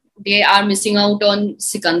now. They are missing out on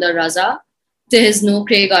Sikandar Raza. There is no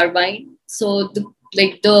Craig Irvine. So the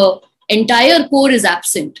entire core is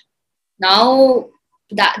absent. Now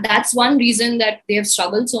that's one reason that they have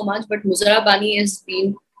struggled so much. But Muzarabani has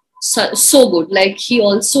been so good. He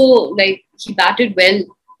also he batted well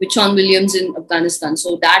with Sean Williams in Afghanistan.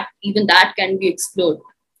 So that can be explored.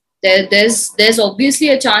 There's obviously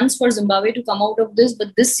a chance for Zimbabwe to come out of this,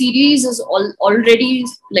 but this series is already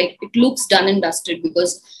like it looks done and dusted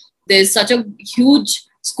because there's such a huge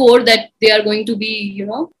score that they are going to be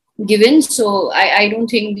given. So I don't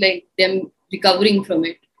think like them recovering from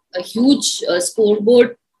it. A huge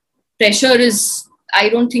scoreboard pressure is, I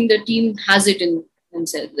don't think the team has it in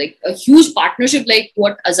themselves. Like a huge partnership like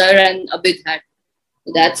what Azhar and Abid had.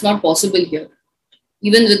 That's not possible here,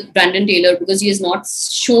 even with Brandon Taylor, because he has not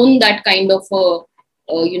shown that kind of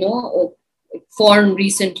form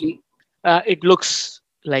recently. It looks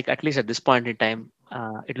like, at least at this point in time,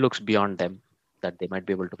 it looks beyond them that they might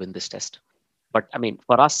be able to win this test. But I mean,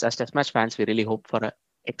 for us as test match fans, we really hope for an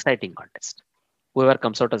exciting contest. Whoever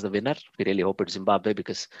comes out as the winner, we really hope it's Zimbabwe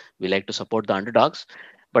because we like to support the underdogs.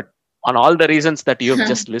 But on all the reasons that you've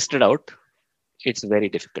just listed out, it's very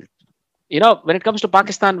difficult. When it comes to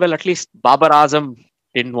Pakistan, well, at least Babar Azam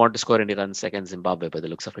didn't want to score any runs against Zimbabwe by the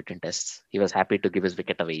looks of it in tests. He was happy to give his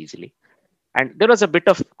wicket away easily. And there was a bit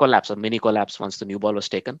of collapse, a mini collapse once the new ball was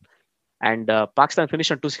taken. And Pakistan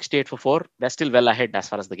finished on 268 for 4. They're still well ahead as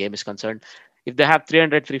far as the game is concerned. If they have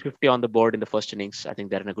 300, 350 on the board in the first innings, I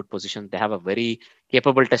think they're in a good position. They have a very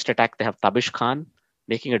capable test attack. They have Tabish Khan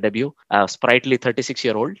making a debut, a sprightly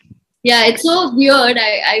 36-year-old. Yeah, it's so weird.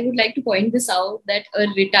 I would like to point this out that a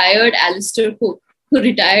retired Alistair Cook, who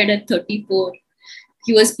retired at 34,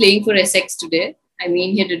 he was playing for Essex today. I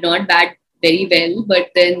mean, he did not bat very well, but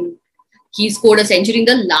then he scored a century in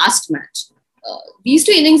the last match. These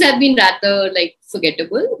two innings have been rather like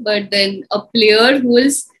forgettable, but then a player who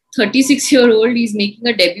is 36-year-old, he's making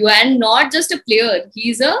a debut, and not just a player,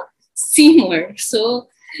 he's a seamer. So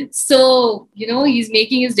he's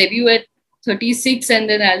making his debut at 36, and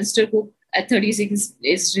then Alistair Cook at 36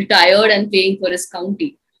 is retired and playing for his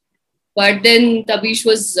county. But then Tabish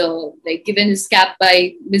was given his cap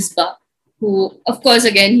by Misbah, who, of course,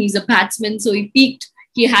 again, he's a batsman, so he peaked.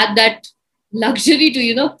 He had that luxury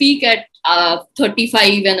to, peak at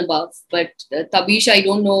 35 and above. But Tabish, I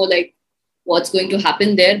don't know, what's going to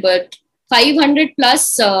happen there. But 500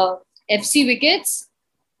 plus FC wickets,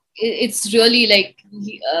 it's really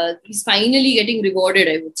he's finally getting rewarded,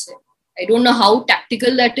 I would say. I don't know how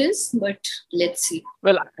tactical that is, but let's see.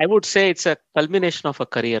 Well, I would say it's a culmination of a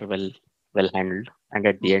career well handled, and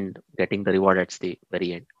at the end, getting the reward at the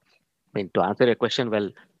very end. I mean, to answer your question,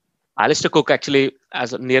 well, Alistair Cook actually,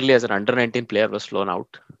 nearly as an under-19 player, was flown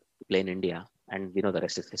out to play in India, and the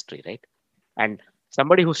rest is history, right? And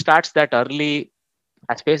somebody who starts that early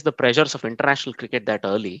has faced the pressures of international cricket that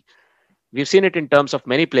early. We've seen it in terms of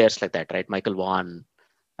many players like that, right? Michael Vaughan,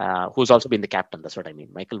 who's also been the captain. That's what I mean.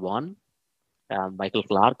 Michael Vaughan, Michael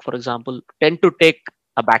Clark, for example, tend to take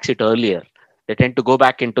a backseat earlier. They tend to go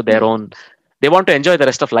back into their own. They want to enjoy the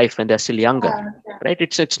rest of life when they're still younger, right?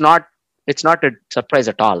 It's not a surprise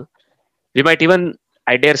at all. We might even,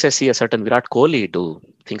 I dare say, see a certain Virat Kohli do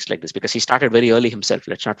things like this because he started very early himself.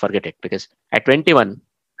 Let's not forget it. Because at 21,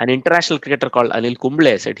 an international cricketer called Anil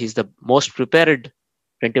Kumble said he's the most prepared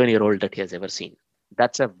 21-year-old that he has ever seen.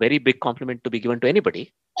 That's a very big compliment to be given to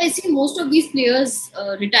anybody. I see most of these players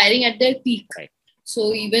retiring at their peak. Right.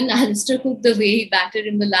 So even Alistair Cook, the way he batted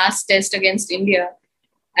in the last test against India,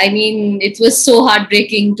 I mean, it was so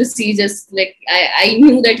heartbreaking to see. Just like I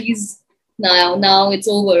knew that he's now it's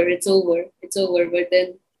over. But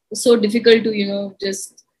then it's so difficult to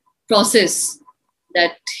just process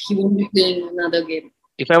that he won't be playing another game.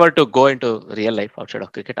 If I were to go into real life outside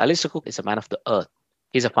of cricket, Alistair Cook is a man of the earth.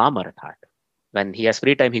 He's a farmer at heart. When he has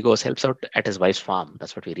free time, he helps out at his wife's farm.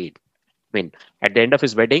 That's what we read. I mean, at the end of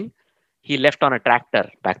his wedding, he left on a tractor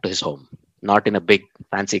back to his home, not in a big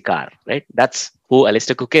fancy car, right? That's who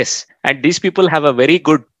Alistair Cook is. And these people have a very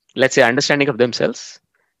good, let's say, understanding of themselves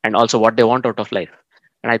and also what they want out of life.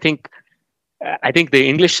 And I think the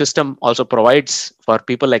English system also provides for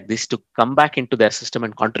people like this to come back into their system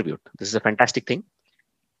and contribute. This is a fantastic thing.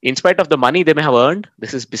 In spite of the money they may have earned,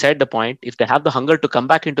 this is beside the point. If they have the hunger to come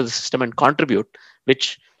back into the system and contribute,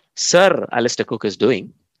 which Sir Alistair Cook is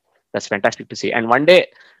doing, that's fantastic to see. And one day,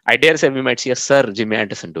 I dare say we might see a Sir Jimmy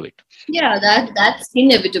Anderson do it. Yeah, that's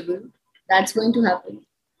inevitable. That's going to happen.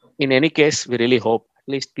 In any case, we really hope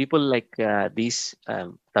at least people like these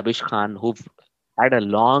Tabish Khan, who've had a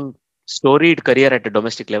long, storied career at the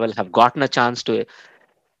domestic level, have gotten a chance to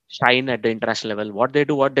shine at the international level. What they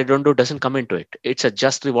do, what they don't do doesn't come into it. It's a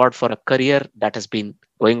just reward for a career that has been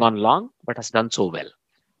going on long, but has done so well.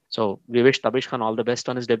 So we wish Tabish Khan all the best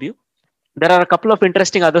on his debut. There are a couple of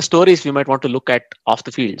interesting other stories we might want to look at off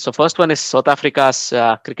the field. So first one is South Africa's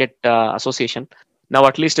Cricket Association. Now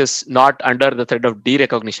at least is not under the threat of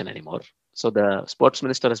derecognition anymore. So the sports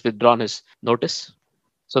minister has withdrawn his notice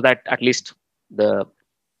so that at least the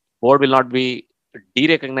board will not be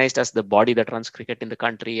de-recognized as the body that runs cricket in the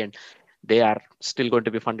country, and they are still going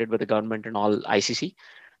to be funded by the government and all ICC.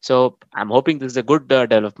 So I'm hoping this is a good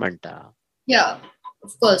development. Yeah,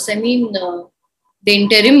 of course. I mean, the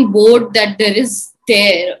interim board that there is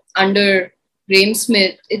there under Graham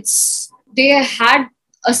Smith, they had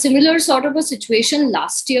a similar sort of a situation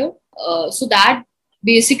last year. So that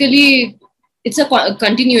basically it's a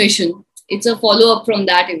continuation. It's a follow up from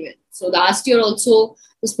that event. So last year also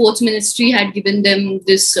the sports ministry had given them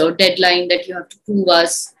this deadline that you have to prove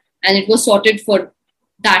us, and it was sorted for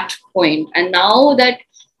that point. And now that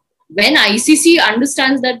when ICC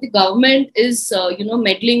understands that the government is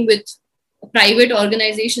meddling with a private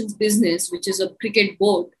organization's business, which is a cricket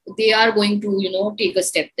board, they are going to take a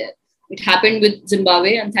step there. It happened with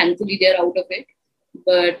Zimbabwe, and thankfully they're out of it.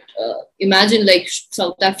 But imagine like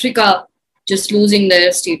South Africa just losing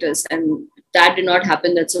their status, and that did not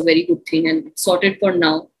happen. That's a very good thing, and it's sorted for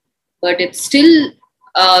now. But it's still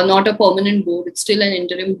not a permanent board. It's still an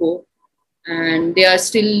interim board, and they are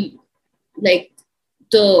still like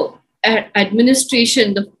the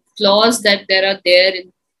administration, the flaws that there are there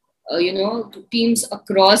in teams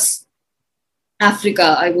across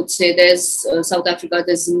Africa. I would say there's South Africa,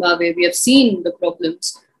 there's Zimbabwe. We have seen the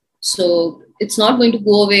problems, so it's not going to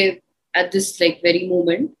go away at this like very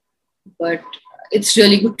moment. But it's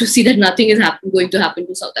really good to see that nothing is going to happen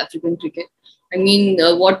to South African cricket. I mean,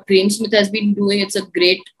 what Graham Smith has been doing, it's a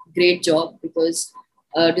great job, because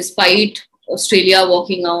despite Australia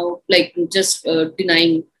walking out, like just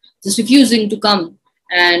denying, just refusing to come,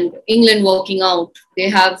 and England walking out, they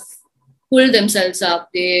have pulled themselves up.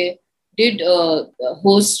 They did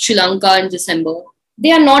host Sri Lanka in December.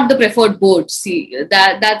 They are not the preferred board. See,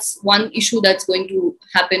 that's one issue that's going to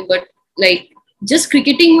happen. But like just in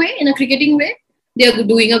a cricketing way, they are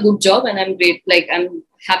doing a good job, and I'm great. Like I'm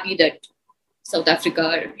happy that South Africa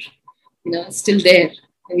are, still there.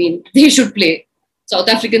 I mean, they should play. South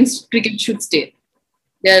African cricket should stay.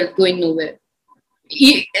 They are going nowhere,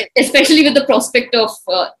 especially with the prospect of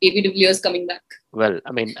AB de Villiers coming back. Well,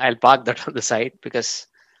 I mean, I'll park that on the side because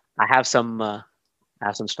I have some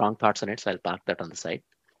strong thoughts on it. So I'll park that on the side.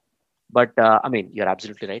 But I mean, you're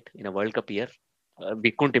absolutely right. In a World Cup year,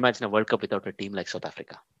 we couldn't imagine a World Cup without a team like South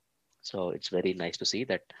Africa. So it's very nice to see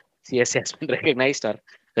that CSA has been recognized or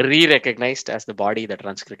re-recognized as the body that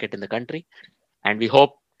runs cricket in the country. And we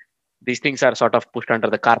hope these things are sort of pushed under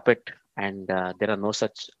the carpet, and there are no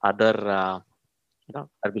such other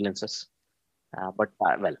turbulences. But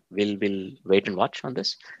we'll wait and watch on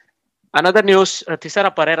this. Another news: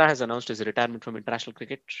 Thisara Perera has announced his retirement from international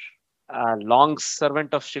cricket. Long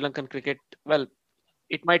servant of Sri Lankan cricket. Well,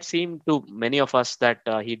 it might seem to many of us that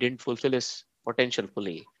he didn't fulfill his potential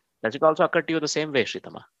fully. Does it also occur to you the same way,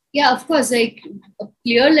 Shritama? Yeah, of course. Like a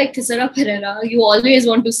player like Thisara Perera, you always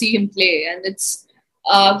want to see him play, and it's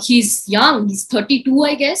he's young. He's 32,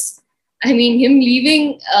 I guess. I mean, him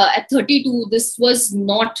leaving at 32, this was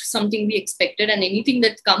not something we expected, and anything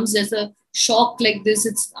that comes as a shock like this,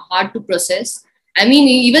 it's hard to process. I mean,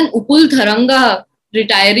 even Upul Tharanga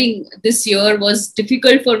retiring this year was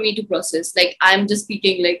difficult for me to process. Like, I'm just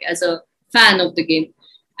speaking like as a fan of the game.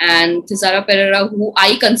 And Thisara Perera, who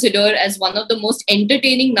I consider as one of the most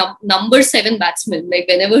entertaining number 7 batsmen. Like,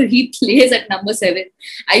 whenever he plays at number 7,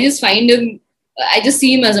 I just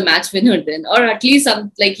see him as a match winner then, or at least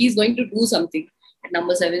he's going to do something at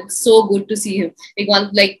number 7. It's so good to see him.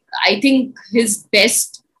 I think his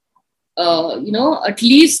best, at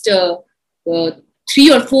least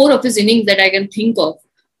 3 or 4 of his innings that I can think of,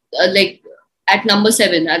 at number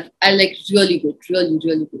 7, are like really good, really,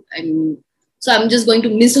 really good. I mean, so I'm just going to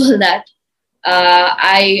miss all that.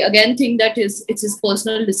 I again think that it's his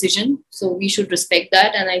personal decision, so we should respect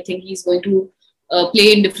that. And I think he's going to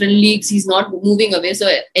play in different leagues. He's not moving away. So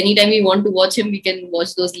anytime we want to watch him, we can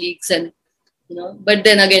watch those leagues. And but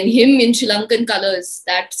then again, him in Sri Lankan colours,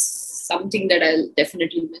 that's something that I'll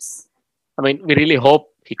definitely miss. I mean, we really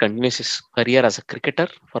hope he continues his career as a cricketer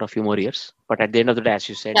for a few more years. But at the end of the day, as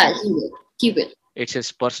you said, yeah, he will. It's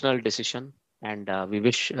his personal decision. And we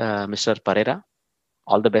wish Mr. Perera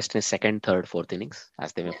all the best in his 2nd, 3rd, 4th innings,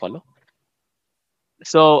 as they may follow.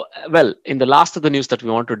 So, in the last of the news that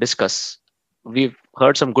we want to discuss, we've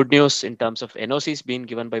heard some good news in terms of NOCs being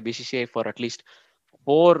given by BCCI for at least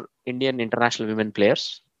 4 Indian international women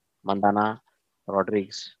players: Mandana,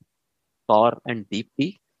 Rodriguez, Kaur, and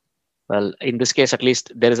Deepti. Well, in this case, at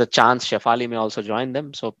least there is a chance Shefali may also join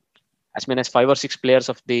them. So, as many as 5 or 6 players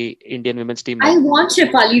of the Indian women's team. I want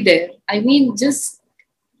Shefali there. I mean, just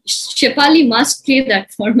Shefali must play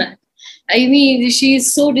that format. I mean, she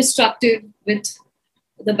is so destructive with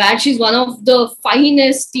the bat. She's one of the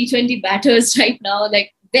finest T20 batters right now.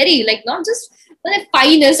 Like, very, like, not just the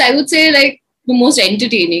finest, I would say, like, the most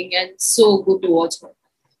entertaining and so good to watch her.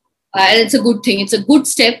 And it's a good thing. It's a good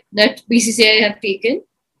step that BCCI have taken.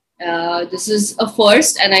 This is a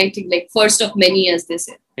first, and I think like first of many, as they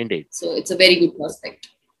say. Indeed. So it's a very good prospect.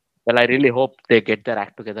 Well, I really hope they get their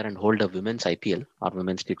act together and hold a women's IPL or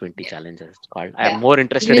women's T20 challenge, as it's called. I am more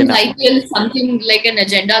interested in IPL is something like an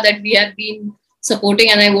agenda that we have been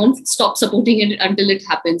supporting, and I won't stop supporting it until it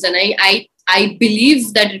happens. And I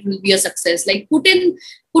believe that it will be a success. Like put in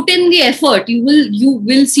the effort, you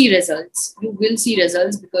will see results. You will see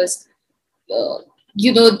results because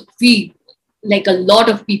we, like, a lot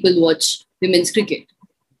of people watch women's cricket,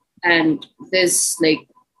 and there's like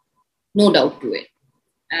no doubt to it.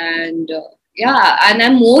 And and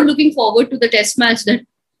I'm more looking forward to the test match that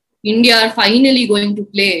India are finally going to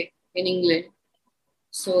play in England.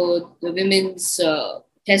 So the women's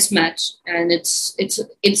test match, and it's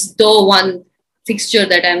the one fixture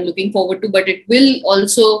that I'm looking forward to, but it will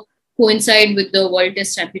also coincide with the World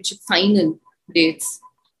Test Championship final dates.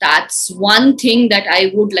 That's one thing that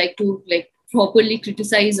I would like to properly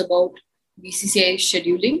criticize about BCCI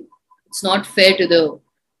scheduling. It's not fair to the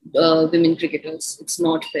women cricketers. It's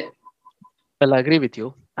not fair. Well, I agree with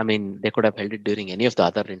you. I mean, they could have held it during any of the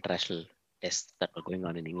other international tests that were going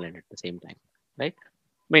on in England at the same time, right?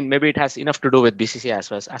 I mean, maybe it has enough to do with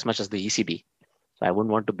BCCI as much as the ECB. So I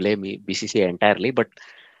wouldn't want to blame BCCI entirely. But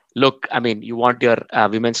look, I mean, you want your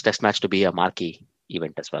women's test match to be a marquee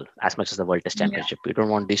event as well, as much as the World Test Championship. You don't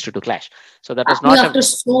want these two to clash. So that was not after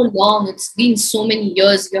so long. It's been so many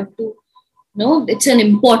years. You have to it's an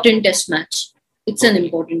important test match. It's an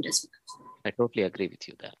important test match. I totally agree with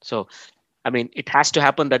you there. So, I mean, it has to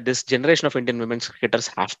happen that this generation of Indian women's cricketers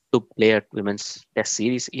have to play a women's test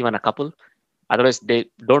series, even a couple. Otherwise, they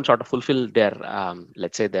don't sort of fulfill their,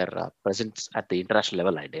 let's say, their presence at the international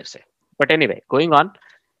level, I dare say. But anyway, going on,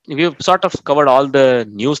 we've sort of covered all the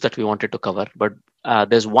news that we wanted to cover. But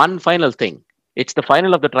there's one final thing. It's the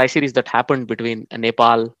final of the tri-series that happened between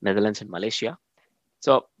Nepal, Netherlands, and Malaysia.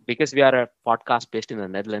 So, because we are a podcast based in the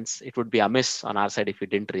Netherlands, it would be amiss on our side if we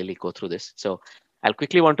didn't really go through this. So I'll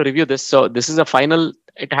quickly want to review this. So this is a final.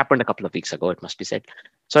 It happened a couple of weeks ago, it must be said.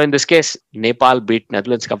 So in this case, Nepal beat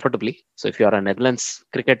Netherlands comfortably. So if you're a Netherlands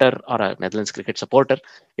cricketer or a Netherlands cricket supporter,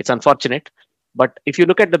 it's unfortunate. But if you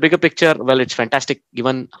look at the bigger picture, well, it's fantastic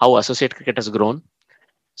given how associate cricket has grown.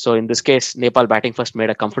 So in this case, Nepal batting first made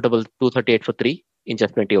a comfortable 238 for 3 in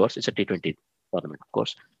just 20 overs. It's a T20 tournament, of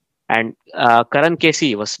course. And Karan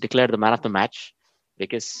Casey was declared the man of the match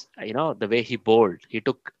because, the way he bowled, he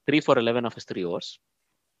took 3 for 11 of his 3 overs.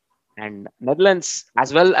 And Netherlands,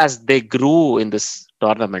 as well as they grew in this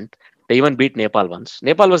tournament, they even beat Nepal once.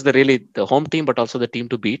 Nepal was the home team, but also the team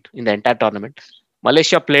to beat in the entire tournament.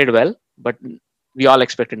 Malaysia played well, but we all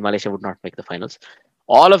expected Malaysia would not make the finals.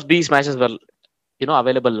 All of these matches were,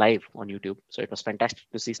 available live on YouTube. So it was fantastic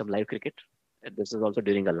to see some live cricket. This is also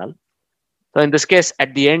during a lull. So in this case,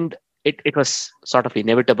 at the end, it was sort of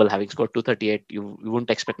inevitable. Having scored 238, you wouldn't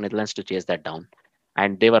expect Netherlands to chase that down.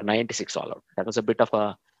 And they were 96 all out. That was a bit of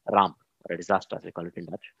a ram, or a disaster, as we call it in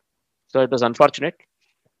Dutch. So it was unfortunate.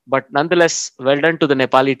 But nonetheless, well done to the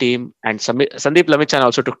Nepali team. And Sandeep Lamichan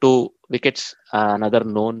also took 2 wickets, another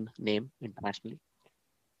known name internationally.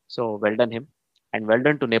 So well done him. And well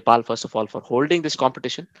done to Nepal, first of all, for holding this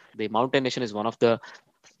competition. The mountain nation is one of the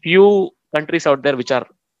few countries out there which are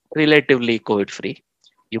relatively COVID-free.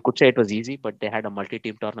 You could say it was easy, but they had a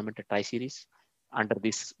multi-team tournament, a tri-series under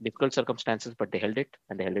these difficult circumstances, but they held it,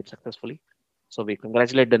 and they held it successfully. So we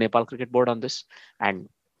congratulate the Nepal Cricket Board on this, and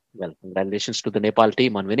well, congratulations to the Nepal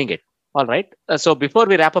team on winning it. All right. So before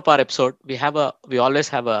we wrap up our episode, we always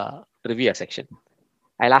have a trivia section.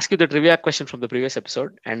 I'll ask you the trivia question from the previous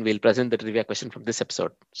episode, and we'll present the trivia question from this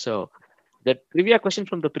episode. So the trivia question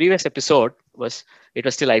from the previous episode was, it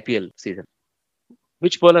was still IPL season.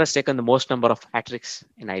 Which bowler has taken the most number of hat-tricks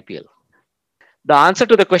in IPL? The answer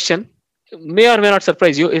to the question may or may not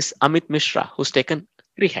surprise you is Amit Mishra, who's taken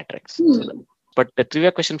 3 hat-tricks. But the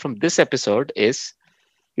trivia question from this episode is,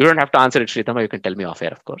 you don't have to answer it, Shrithama, you can tell me off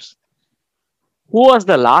air, of course. Who was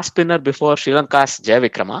the last spinner before Sri Lanka's Jai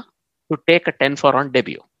Vikrama to take a 10 for on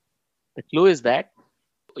debut? The clue is that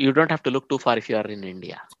you don't have to look too far if you are in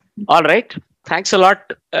India. All right. Thanks a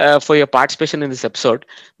lot for your participation in this episode.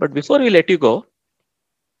 But before we let you go,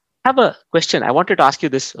 I have a question. I wanted to ask you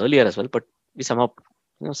this earlier as well, but we somehow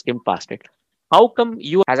skimmed past it. How come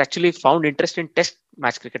you has actually found interest in test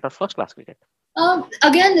match cricket or first class cricket?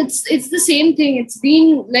 Again, it's the same thing. It's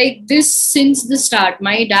been like this since the start.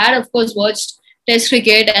 My dad, of course, watched test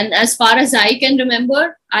cricket, and as far as I can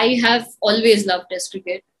remember, I have always loved test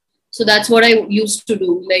cricket. So that's what I used to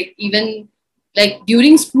do. Like even like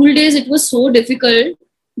during school days, it was so difficult.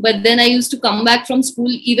 But then I used to come back from school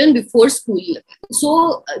even before school.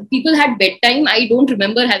 So people had bedtime. I don't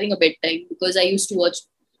remember having a bedtime because I used to watch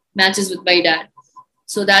matches with my dad.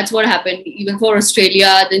 So that's what happened. Even for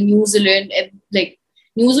Australia, the New Zealand, like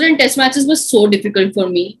New Zealand test matches were so difficult for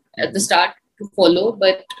me at the start to follow.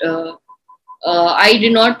 But I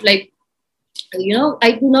did not like,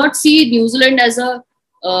 I do not see New Zealand as a,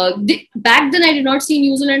 back then I did not see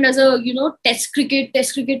New Zealand as a, test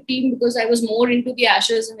cricket team because I was more into the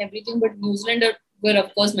Ashes and everything. But New Zealand were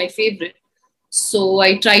of course my favorite. So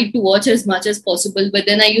I tried to watch as much as possible. But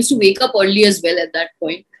then I used to wake up early as well at that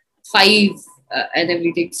point, 5 and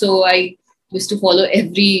everything. So I used to follow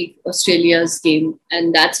every Australia's game,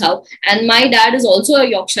 and that's how. And my dad is also a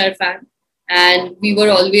Yorkshire fan, and we were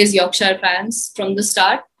always Yorkshire fans from the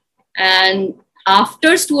start. And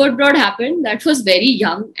after Stuart Broad happened, that was very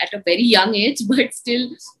young, at a very young age, but still,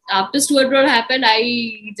 after Stuart Broad happened,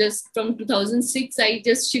 I just from 2006, I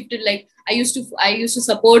just shifted. Like I used to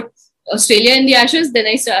support Australia in the Ashes. Then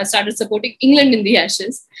I started supporting England in the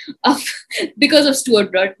Ashes because of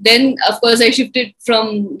Stuart Broad. Then, of course, I shifted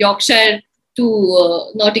from Yorkshire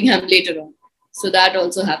to Nottingham later on. So that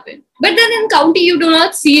also happened. But then in county, you do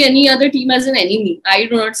not see any other team as an enemy. I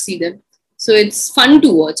do not see them. So it's fun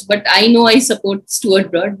to watch. But I know I support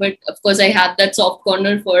Stuart Broad. But of course, I have that soft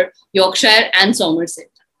corner for Yorkshire and Somerset.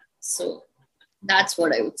 So that's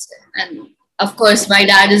what I would say. And of course, my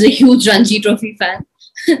dad is a huge Ranji Trophy fan.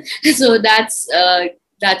 So that's a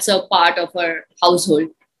part of our household.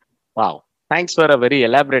 Wow. Thanks for a very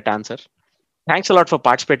elaborate answer. Thanks a lot for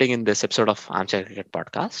participating in this episode of Armchair Cricket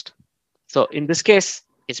Podcast. So in this case,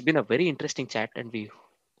 it's been a very interesting chat, and we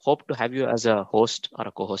hope to have you as a host or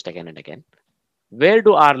a co-host again and again. Where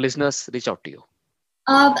do our listeners reach out to you?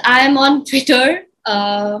 I am on Twitter,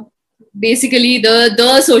 basically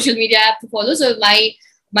the social media app to follow. So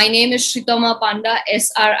my name is Shritama Panda,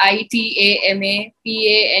 SRITAMAPANDA.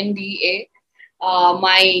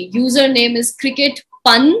 My username is Cricket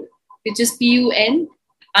Pun, which is PUN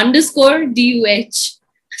 _DUH.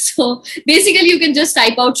 So basically, you can just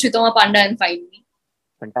type out Shritama Panda and find me.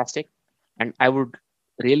 Fantastic. And I would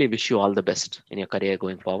really wish you all the best in your career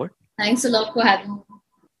going forward. Thanks a lot for having me.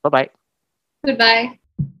 Bye-bye. Goodbye.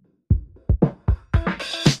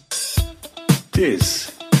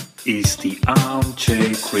 This is the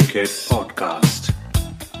Armchair Cricket Podcast.